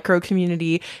 little micro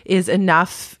community is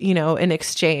enough, in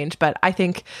exchange. But I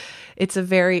think it's a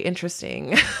very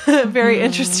interesting,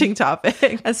 interesting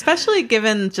topic. Especially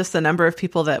given just the number of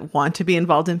people that want to be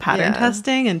involved in pattern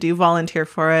testing and do volunteer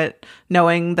for it,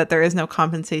 knowing that there is no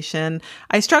compensation.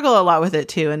 I struggle a lot with it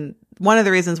too. And one of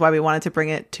the reasons why we wanted to bring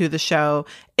it to the show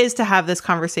is to have this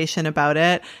conversation about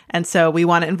it. And so we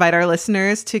want to invite our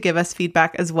listeners to give us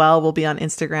feedback as well. We'll be on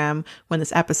Instagram when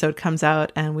this episode comes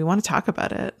out, and we want to talk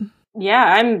about it.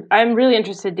 Yeah, I'm really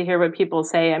interested to hear what people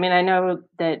say. I mean, I know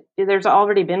that there's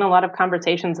already been a lot of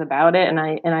conversations about it, and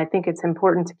I think it's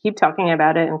important to keep talking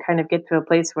about it and kind of get to a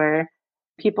place where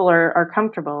people are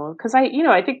comfortable. Because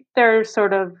I think there's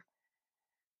sort of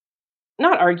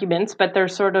not arguments, but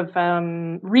there's sort of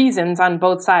reasons on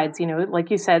both sides. Like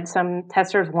you said, some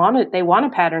testers want a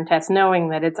pattern test knowing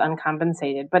that it's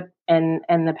uncompensated, but and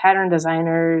the pattern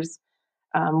designers,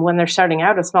 when they're starting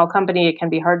out a small company, it can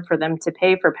be hard for them to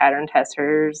pay for pattern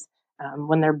testers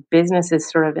when their business is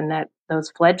sort of in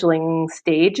those fledgling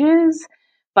stages.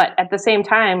 But at the same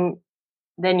time,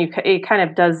 then it kind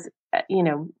of does,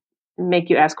 make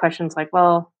you ask questions like,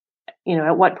 well,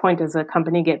 at what point does a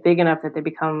company get big enough that they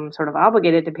become sort of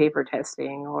obligated to pay for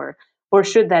testing, or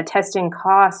should that testing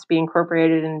cost be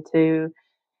incorporated into,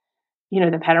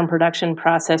 the pattern production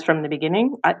process from the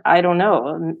beginning? I don't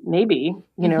know, maybe,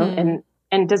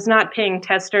 and does not paying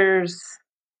testers,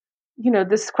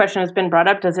 this question has been brought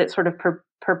up, does it sort of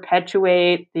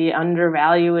perpetuate the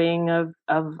undervaluing of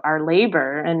our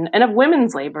labor and of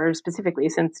women's labor specifically,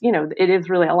 since, it is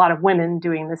really a lot of women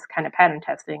doing this kind of pattern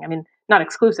testing. I mean, not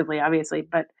exclusively, obviously,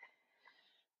 but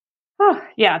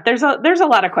there's a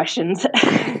lot of questions.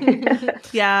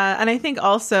 Yeah. And I think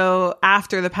also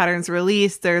after the pattern's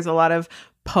released, there's a lot of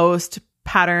post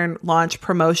pattern launch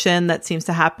promotion that seems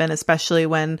to happen, especially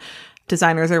when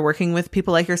designers are working with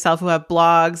people like yourself who have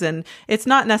blogs. And it's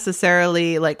not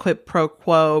necessarily like quid pro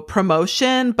quo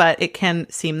promotion, but it can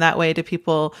seem that way to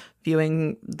people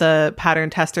viewing the pattern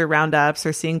tester roundups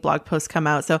or seeing blog posts come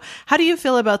out. So how do you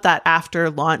feel about that after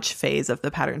launch phase of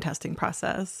the pattern testing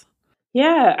process?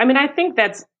 Yeah, I mean, I think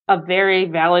that's a very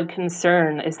valid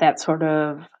concern, is that sort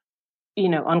of,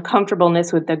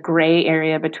 uncomfortableness with the gray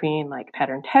area between like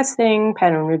pattern testing,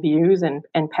 pattern reviews, and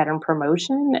pattern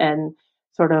promotion, and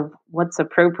sort of what's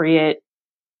appropriate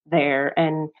there.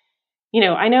 And,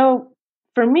 I know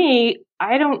for me,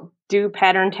 I don't do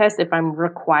pattern tests if I'm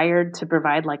required to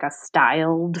provide like a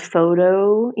styled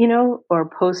photo, or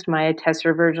post my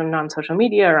tester version on social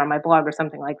media or on my blog or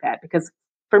something like that. Because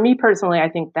for me personally, I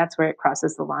think that's where it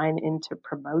crosses the line into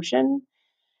promotion.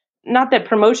 Not that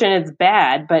promotion is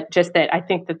bad, but just that I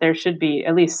think that there should be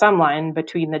at least some line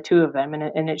between the two of them,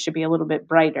 and it should be a little bit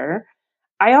brighter.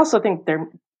 I also think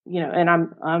and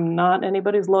I'm not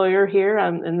anybody's lawyer here,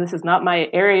 and this is not my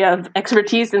area of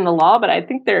expertise in the law, but I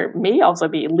think there may also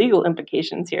be legal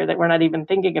implications here that we're not even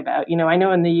thinking about. I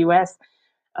know in the U.S.,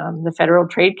 the Federal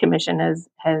Trade Commission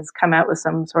has come out with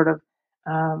some sort of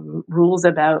rules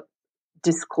about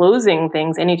disclosing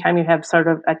things anytime you have sort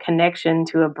of a connection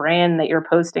to a brand that you're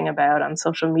posting about on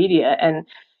social media. And,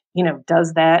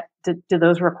 do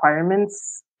those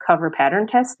requirements cover pattern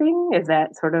testing? Is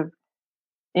that sort of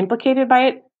implicated by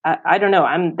it? I don't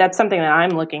know. That's something that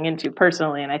I'm looking into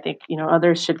personally, and I think,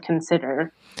 others should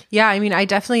consider. Yeah, I mean, I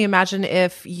definitely imagine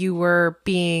if you were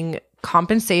being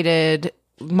compensated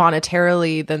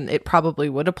monetarily, then it probably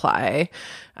would apply.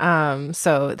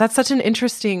 So that's such an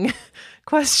interesting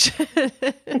question.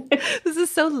 This is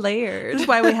so layered. That's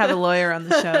why we have a lawyer on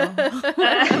the show.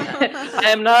 I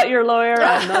am not your lawyer.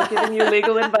 I'm not giving you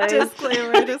legal advice.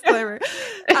 Disclaimer.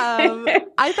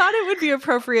 I thought it would be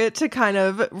appropriate to kind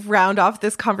of round off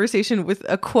this conversation with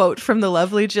a quote from the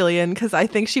lovely Jillian, because I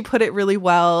think she put it really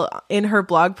well in her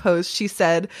blog post. She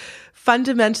said,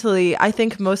 Fundamentally, I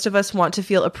think most of us want to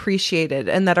feel appreciated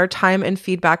and that our time and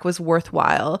feedback was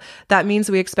worthwhile. That means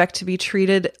we expect to be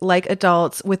treated like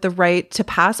adults with the right to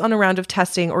pass on a round of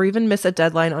testing or even miss a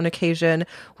deadline on occasion.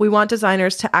 We want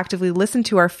designers to actively listen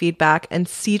to our feedback and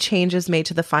see changes made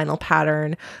to the final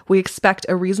pattern. We expect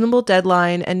a reasonable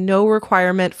deadline and no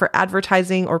requirement for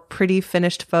advertising or pretty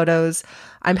finished photos.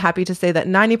 I'm happy to say that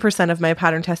 90% of my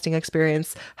pattern testing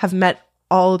experience have met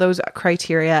all of those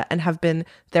criteria and have been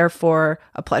therefore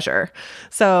a pleasure.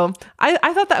 So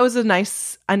I thought that was a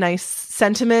nice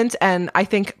sentiment. And I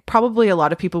think probably a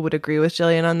lot of people would agree with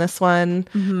Jillian on this one.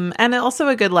 Mm-hmm. And also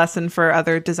a good lesson for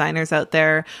other designers out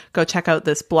there. Go check out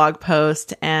this blog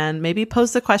post and maybe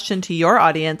pose the question to your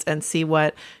audience and see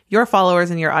what your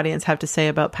followers and your audience have to say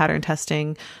about pattern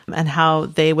testing and how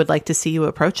they would like to see you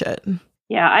approach it.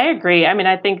 Yeah, I agree. I mean,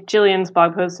 I think Jillian's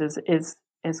blog post is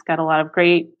it's got a lot of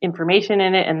great information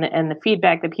in it, and the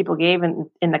feedback that people gave in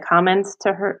the comments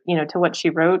to her, to what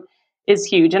she wrote is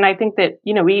huge. And I think that,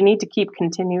 we need to keep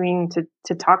continuing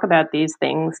to talk about these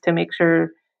things to make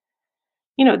sure,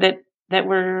 that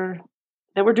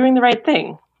we're doing the right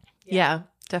thing. Yeah.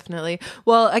 Definitely.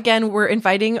 Well, again, we're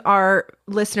inviting our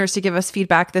listeners to give us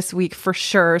feedback this week for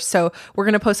sure. So we're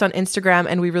going to post on Instagram,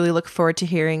 and we really look forward to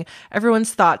hearing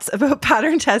everyone's thoughts about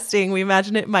pattern testing. We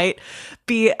imagine it might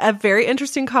be a very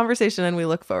interesting conversation, and we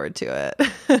look forward to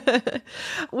it.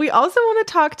 We also want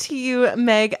to talk to you,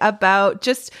 Meg, about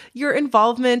just your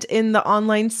involvement in the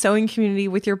online sewing community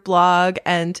with your blog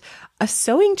and a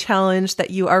sewing challenge that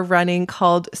you are running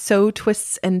called Sew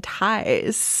Twists and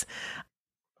Ties.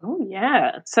 Oh,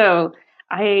 yeah. So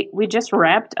we just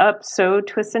wrapped up Sew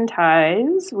Twists and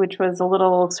Ties, which was a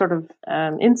little sort of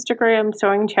Instagram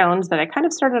sewing challenge that I kind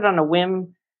of started on a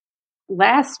whim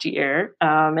last year.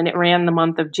 And it ran the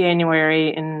month of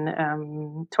January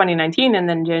in 2019 and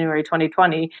then January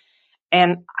 2020.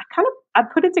 And I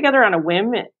put it together on a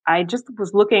whim. I just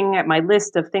was looking at my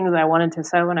list of things I wanted to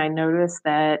sew, and I noticed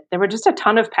that there were just a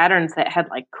ton of patterns that had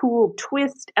like cool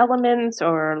twist elements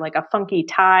or like a funky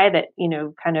tie that,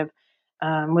 kind of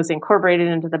was incorporated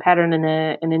into the pattern in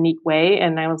a neat way.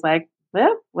 And I was like,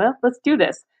 well, let's do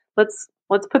this. Let's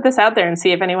put this out there and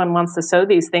see if anyone wants to sew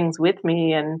these things with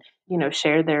me and,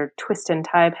 share their twist and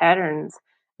tie patterns.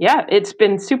 Yeah, it's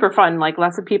been super fun. Like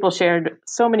lots of people shared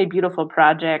so many beautiful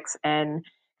projects and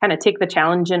kind of take the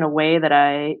challenge in a way that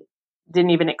I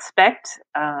didn't even expect.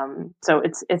 So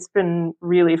it's been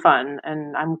really fun,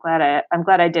 and I'm glad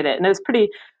I did it. And it was pretty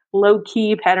low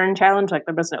key pattern challenge. Like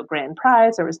there was no grand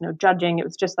prize, there was no judging. It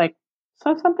was just like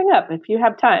sew something up if you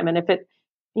have time, and if it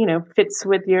fits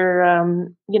with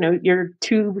your your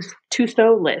to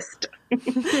sew list.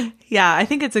 Yeah, I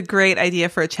think it's a great idea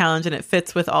for a challenge, and it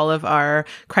fits with all of our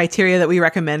criteria that we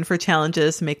recommend for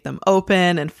challenges to make them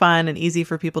open and fun and easy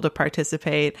for people to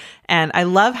participate. And I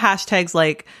love hashtags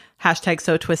like hashtag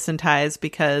Sew Twists and Ties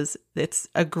because it's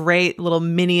a great little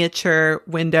miniature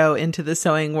window into the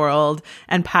sewing world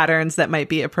and patterns that might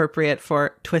be appropriate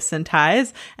for twists and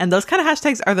ties. And those kind of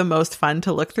hashtags are the most fun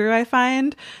to look through, I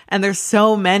find. And there's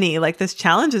so many. Like this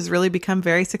challenge has really become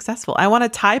very successful. I want a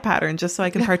tie pattern just so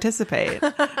I can participate.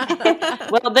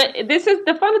 Well, this is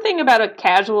the fun thing about a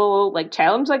casual like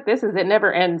challenge like this is it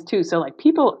never ends too. So like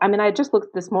people, I mean, I just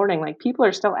looked this morning, like people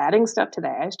are still adding stuff to the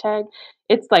hashtag.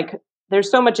 It's like there's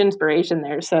so much inspiration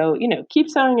there. So, keep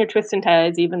sewing your twists and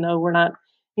ties, even though we're not,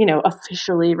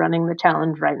 officially running the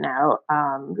challenge right now.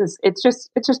 Because it's just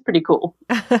pretty cool.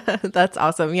 That's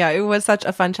awesome. Yeah, it was such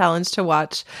a fun challenge to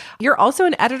watch. You're also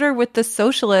an editor with The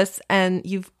Socialists, and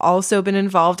you've also been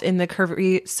involved in the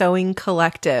Curvy Sewing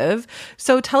Collective.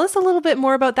 So tell us a little bit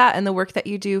more about that and the work that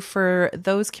you do for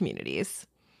those communities.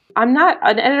 I'm not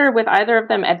an editor with either of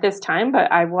them at this time, but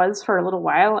I was for a little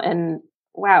while. And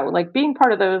wow, like being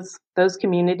part of those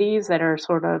communities that are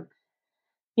sort of,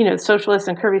 Socialist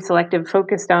and Curvy Selective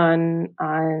focused on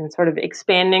sort of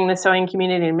expanding the sewing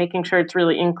community and making sure it's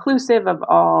really inclusive of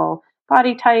all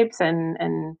body types and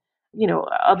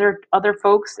other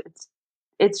folks.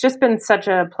 It's just been such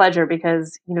a pleasure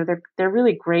because, they're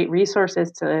really great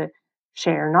resources to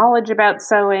share knowledge about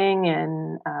sewing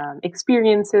and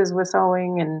experiences with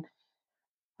sewing. And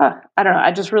I don't know,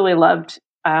 I just really loved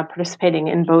participating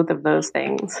in both of those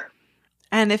things.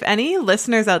 And if any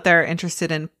listeners out there are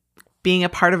interested in being a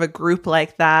part of a group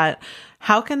like that,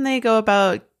 how can they go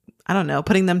about, I don't know,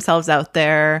 putting themselves out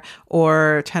there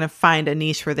or trying to find a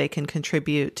niche where they can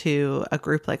contribute to a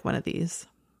group like one of these?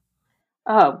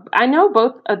 Oh, I know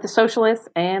both the Socialists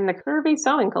and the Curvy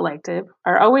Sewing Collective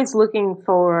are always looking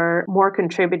for more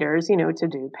contributors, to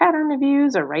do pattern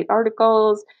reviews or write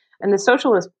articles. And the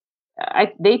Socialists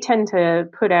they tend to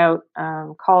put out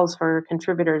calls for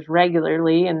contributors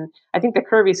regularly. And I think the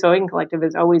Curvy Sewing Collective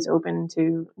is always open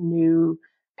to new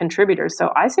contributors.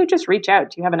 So I say just reach out.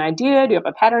 Do you have an idea? Do you have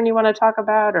a pattern you want to talk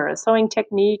about, or a sewing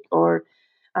technique, or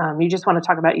you just want to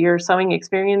talk about your sewing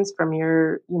experience from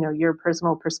your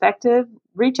personal perspective?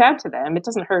 Reach out to them. It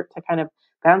doesn't hurt to kind of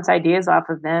bounce ideas off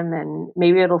of them, and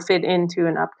maybe it'll fit into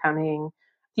an upcoming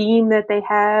theme that they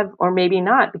have, or maybe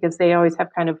not, because they always have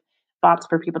kind of thoughts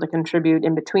for people to contribute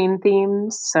in between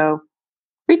themes. So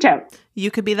reach out.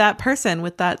 You could be that person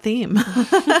with that theme.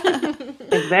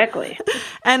 Exactly.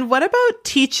 And what about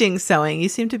teaching sewing? You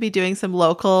seem to be doing some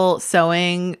local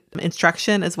sewing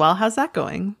instruction as well. How's that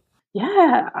going?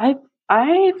 Yeah,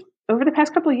 I've over the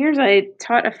past couple of years, I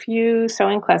taught a few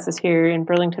sewing classes here in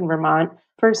Burlington, Vermont.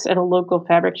 First at a local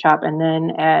fabric shop, and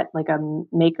then at like a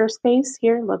maker space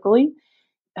here locally.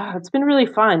 It's been really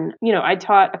fun. I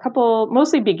taught a couple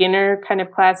mostly beginner kind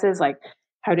of classes, like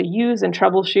how to use and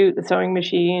troubleshoot the sewing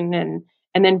machine, and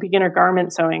then beginner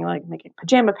garment sewing, like making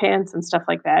pajama pants and stuff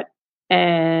like that.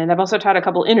 And I've also taught a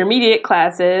couple intermediate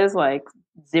classes, like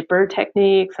zipper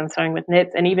techniques and sewing with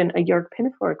knits, and even a York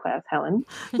pinafore class, Helen.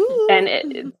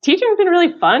 And teaching's been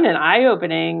really fun and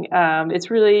eye-opening.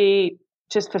 It's really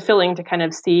just fulfilling to kind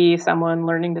of see someone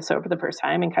learning to sew for the first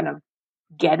time and kind of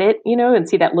get it, and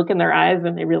see that look in their eyes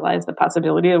when they realize the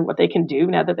possibility of what they can do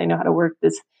now that they know how to work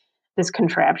this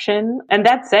contraption. And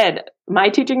that said, my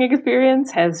teaching experience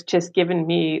has just given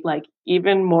me like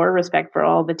even more respect for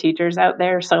all the teachers out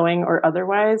there, sewing or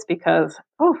otherwise, because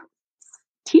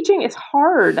teaching is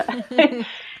hard.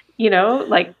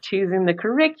 Like choosing the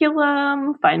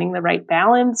curriculum, finding the right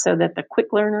balance so that the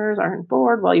quick learners aren't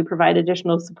bored while you provide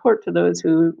additional support to those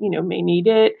who, may need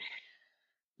it.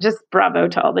 Just bravo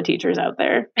to all the teachers out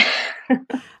there.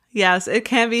 Yes, it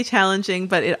can be challenging,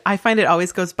 but I find it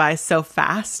always goes by so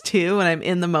fast too. When I'm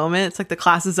in the moment, it's like the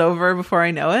class is over before I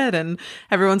know it, and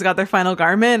everyone's got their final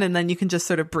garment, and then you can just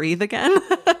sort of breathe again.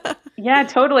 Yeah,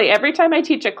 totally. Every time I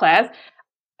teach a class,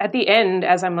 at the end,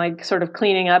 as I'm like sort of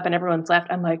cleaning up and everyone's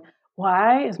left, I'm like,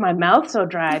 why is my mouth so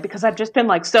dry? Because I've just been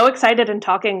like so excited and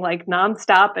talking like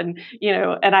nonstop, and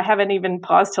and I haven't even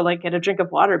paused to like get a drink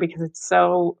of water because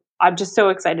I'm just so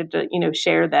excited to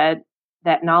share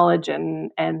that knowledge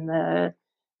and the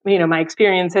my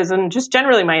experiences and just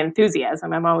generally my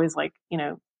enthusiasm. I'm always like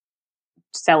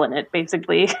selling it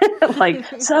basically. Like,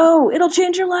 so it'll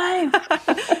change your life.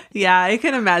 Yeah, I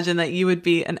can imagine that you would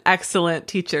be an excellent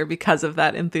teacher because of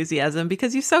that enthusiasm,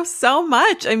 because you sew so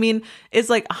much. I mean, is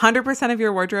like 100% of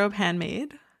your wardrobe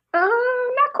handmade?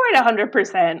 Not quite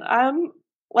 100%.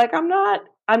 Like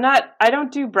I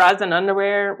don't do bras and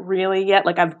underwear really yet.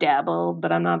 Like I've dabbled,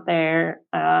 but I'm not there.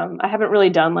 I haven't really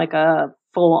done like a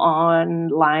full on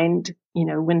lined,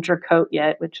 winter coat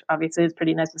yet, which obviously is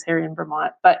pretty necessary in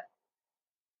Vermont, but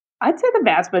I'd say the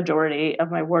vast majority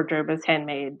of my wardrobe is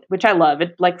handmade, which I love.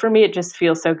 It, like, for me, it just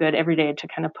feels so good every day to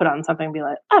kind of put on something and be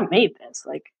like, I made this.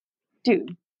 Like,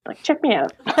 dude, like, check me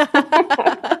out.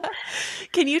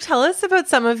 Can you tell us about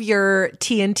some of your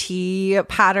TNT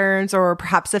patterns, or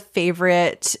perhaps a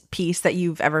favorite piece that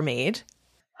you've ever made?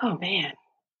 Oh, man.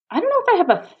 I don't know if I have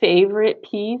a favorite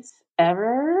piece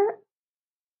ever.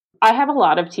 I have a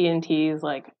lot of TNTs,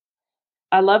 like,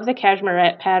 I love the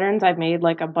cashmerette patterns. I've made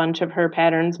like a bunch of her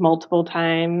patterns multiple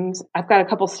times. I've got a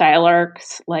couple style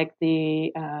arcs, like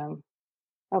the,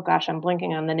 oh gosh, I'm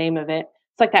blanking on the name of it.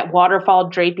 It's like that waterfall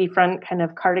drapey front kind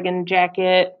of cardigan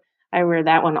jacket. I wear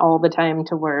that one all the time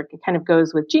to work. It kind of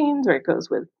goes with jeans, or it goes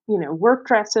with, work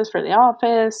dresses for the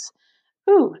office.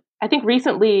 Ooh, I think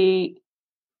recently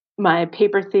my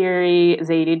Paper Theory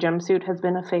Zadie jumpsuit has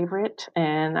been a favorite,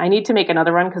 and I need to make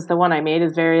another one because the one I made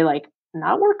is very like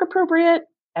not work appropriate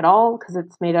at all because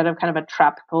it's made out of kind of a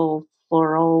tropical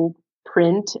floral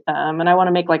print. And I want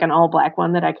to make like an all black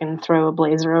one that I can throw a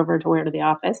blazer over to wear to the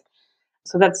office.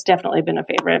 So that's definitely been a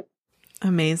favorite.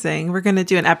 Amazing. We're going to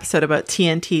do an episode about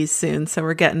TNTs soon, so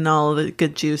we're getting all the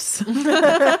good juice.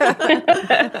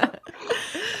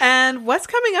 And what's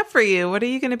coming up for you? What are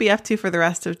you going to be up to for the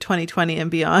rest of 2020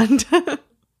 and beyond?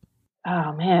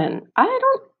 Oh man, I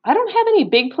don't have any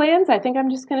big plans. I think I'm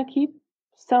just going to keep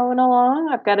sewing along.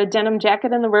 I've got a denim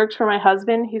jacket in the works for my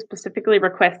husband. He specifically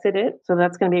requested it, so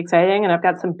that's going to be exciting. And I've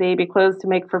got some baby clothes to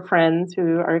make for friends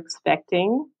who are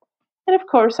expecting. And of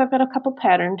course, I've got a couple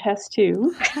pattern tests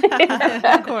too.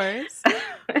 Of course.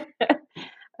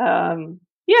 Yeah,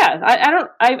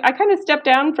 I kind of stepped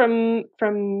down from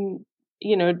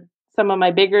some of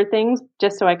my bigger things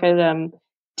just so I could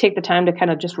take the time to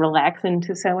kind of just relax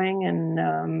into sewing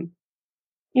and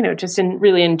just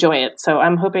really enjoy it. So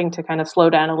I'm hoping to kind of slow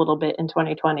down a little bit in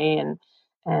 2020 and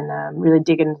really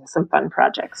dig into some fun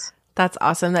projects. That's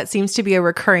awesome. That seems to be a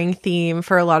recurring theme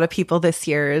for a lot of people this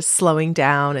year, is slowing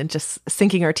down and just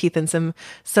sinking our teeth in some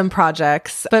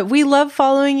projects. But we love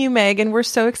following you, Meg, and we're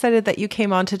so excited that you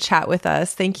came on to chat with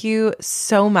us. Thank you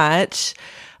so much.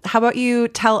 How about you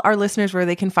tell our listeners where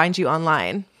they can find you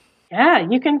online? Yeah,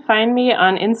 you can find me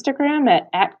on Instagram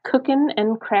at Cookin'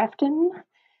 and Craftin'.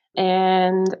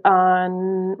 And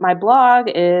on my blog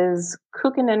is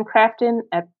Cookin' and Craftin'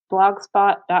 at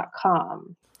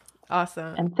blogspot.com.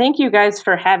 Awesome. And thank you guys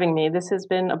for having me. This has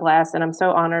been a blast, and I'm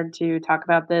so honored to talk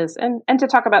about this and to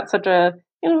talk about such a,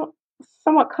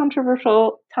 somewhat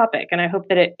controversial topic. And I hope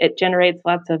that it generates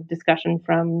lots of discussion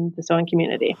from the sewing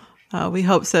community. Oh, we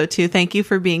hope so too. Thank you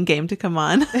for being game to come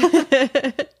on.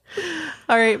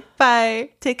 All right. Bye.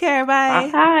 Take care. Bye.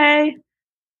 Bye.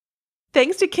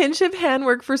 Thanks to Kinship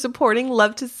Handwork for supporting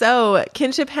Love to Sew.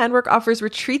 Kinship Handwork offers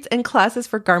retreats and classes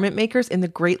for garment makers in the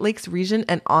Great Lakes region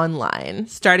and online.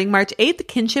 Starting March 8th,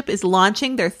 Kinship is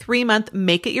launching their 3-month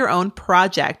Make It Your Own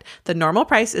project. The normal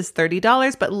price is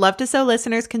 $30, but Love to Sew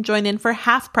listeners can join in for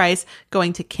half price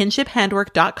going to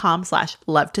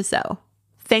kinshiphandwork.com/love to sew.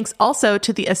 Thanks also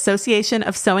to the Association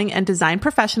of Sewing and Design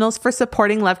Professionals for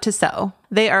supporting Love to Sew.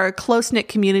 They are a close-knit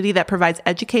community that provides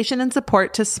education and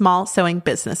support to small sewing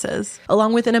businesses.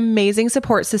 Along with an amazing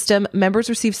support system, members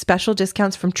receive special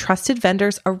discounts from trusted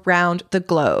vendors around the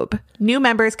globe. New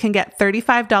members can get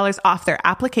 $35 off their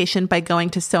application by going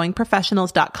to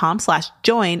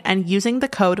sewingprofessionals.com/join and using the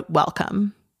code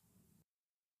WELCOME.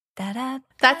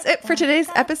 That's it for today's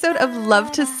episode of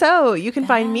Love to Sew. You can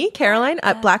find me, Caroline,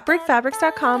 at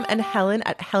blackbirdfabrics.com and Helen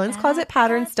at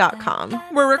helensclosetpatterns.com.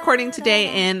 We're recording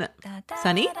today in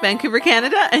sunny Vancouver,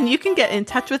 Canada, and you can get in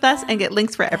touch with us and get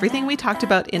links for everything we talked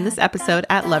about in this episode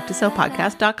at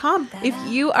lovetosewpodcast.com. If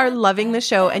you are loving the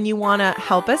show and you want to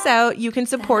help us out, you can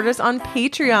support us on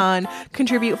Patreon.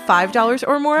 Contribute $5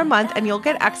 or more a month and you'll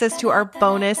get access to our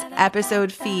bonus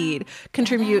episode feed.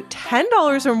 Contribute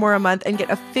 $10 or more a month and get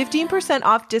a 15%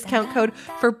 off discount code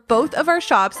for both of our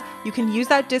shops. You can use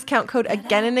that discount code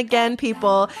again and again,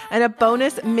 people, and a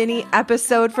bonus mini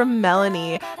episode from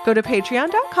Melanie. Go to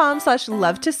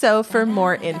patreon.com/love-to-sew for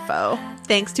more info.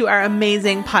 Thanks to our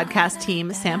amazing podcast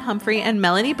team, Sam Humphrey and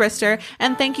Melanie Brister.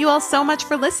 And thank you all so much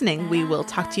for listening. We will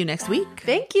talk to you next week.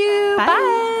 Thank you.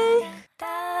 Bye.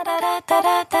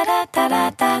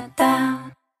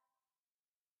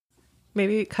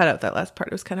 Maybe cut out that last part.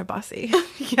 It was kind of bossy.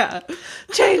 Yeah.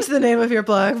 Change the name of your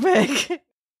blog, Meg.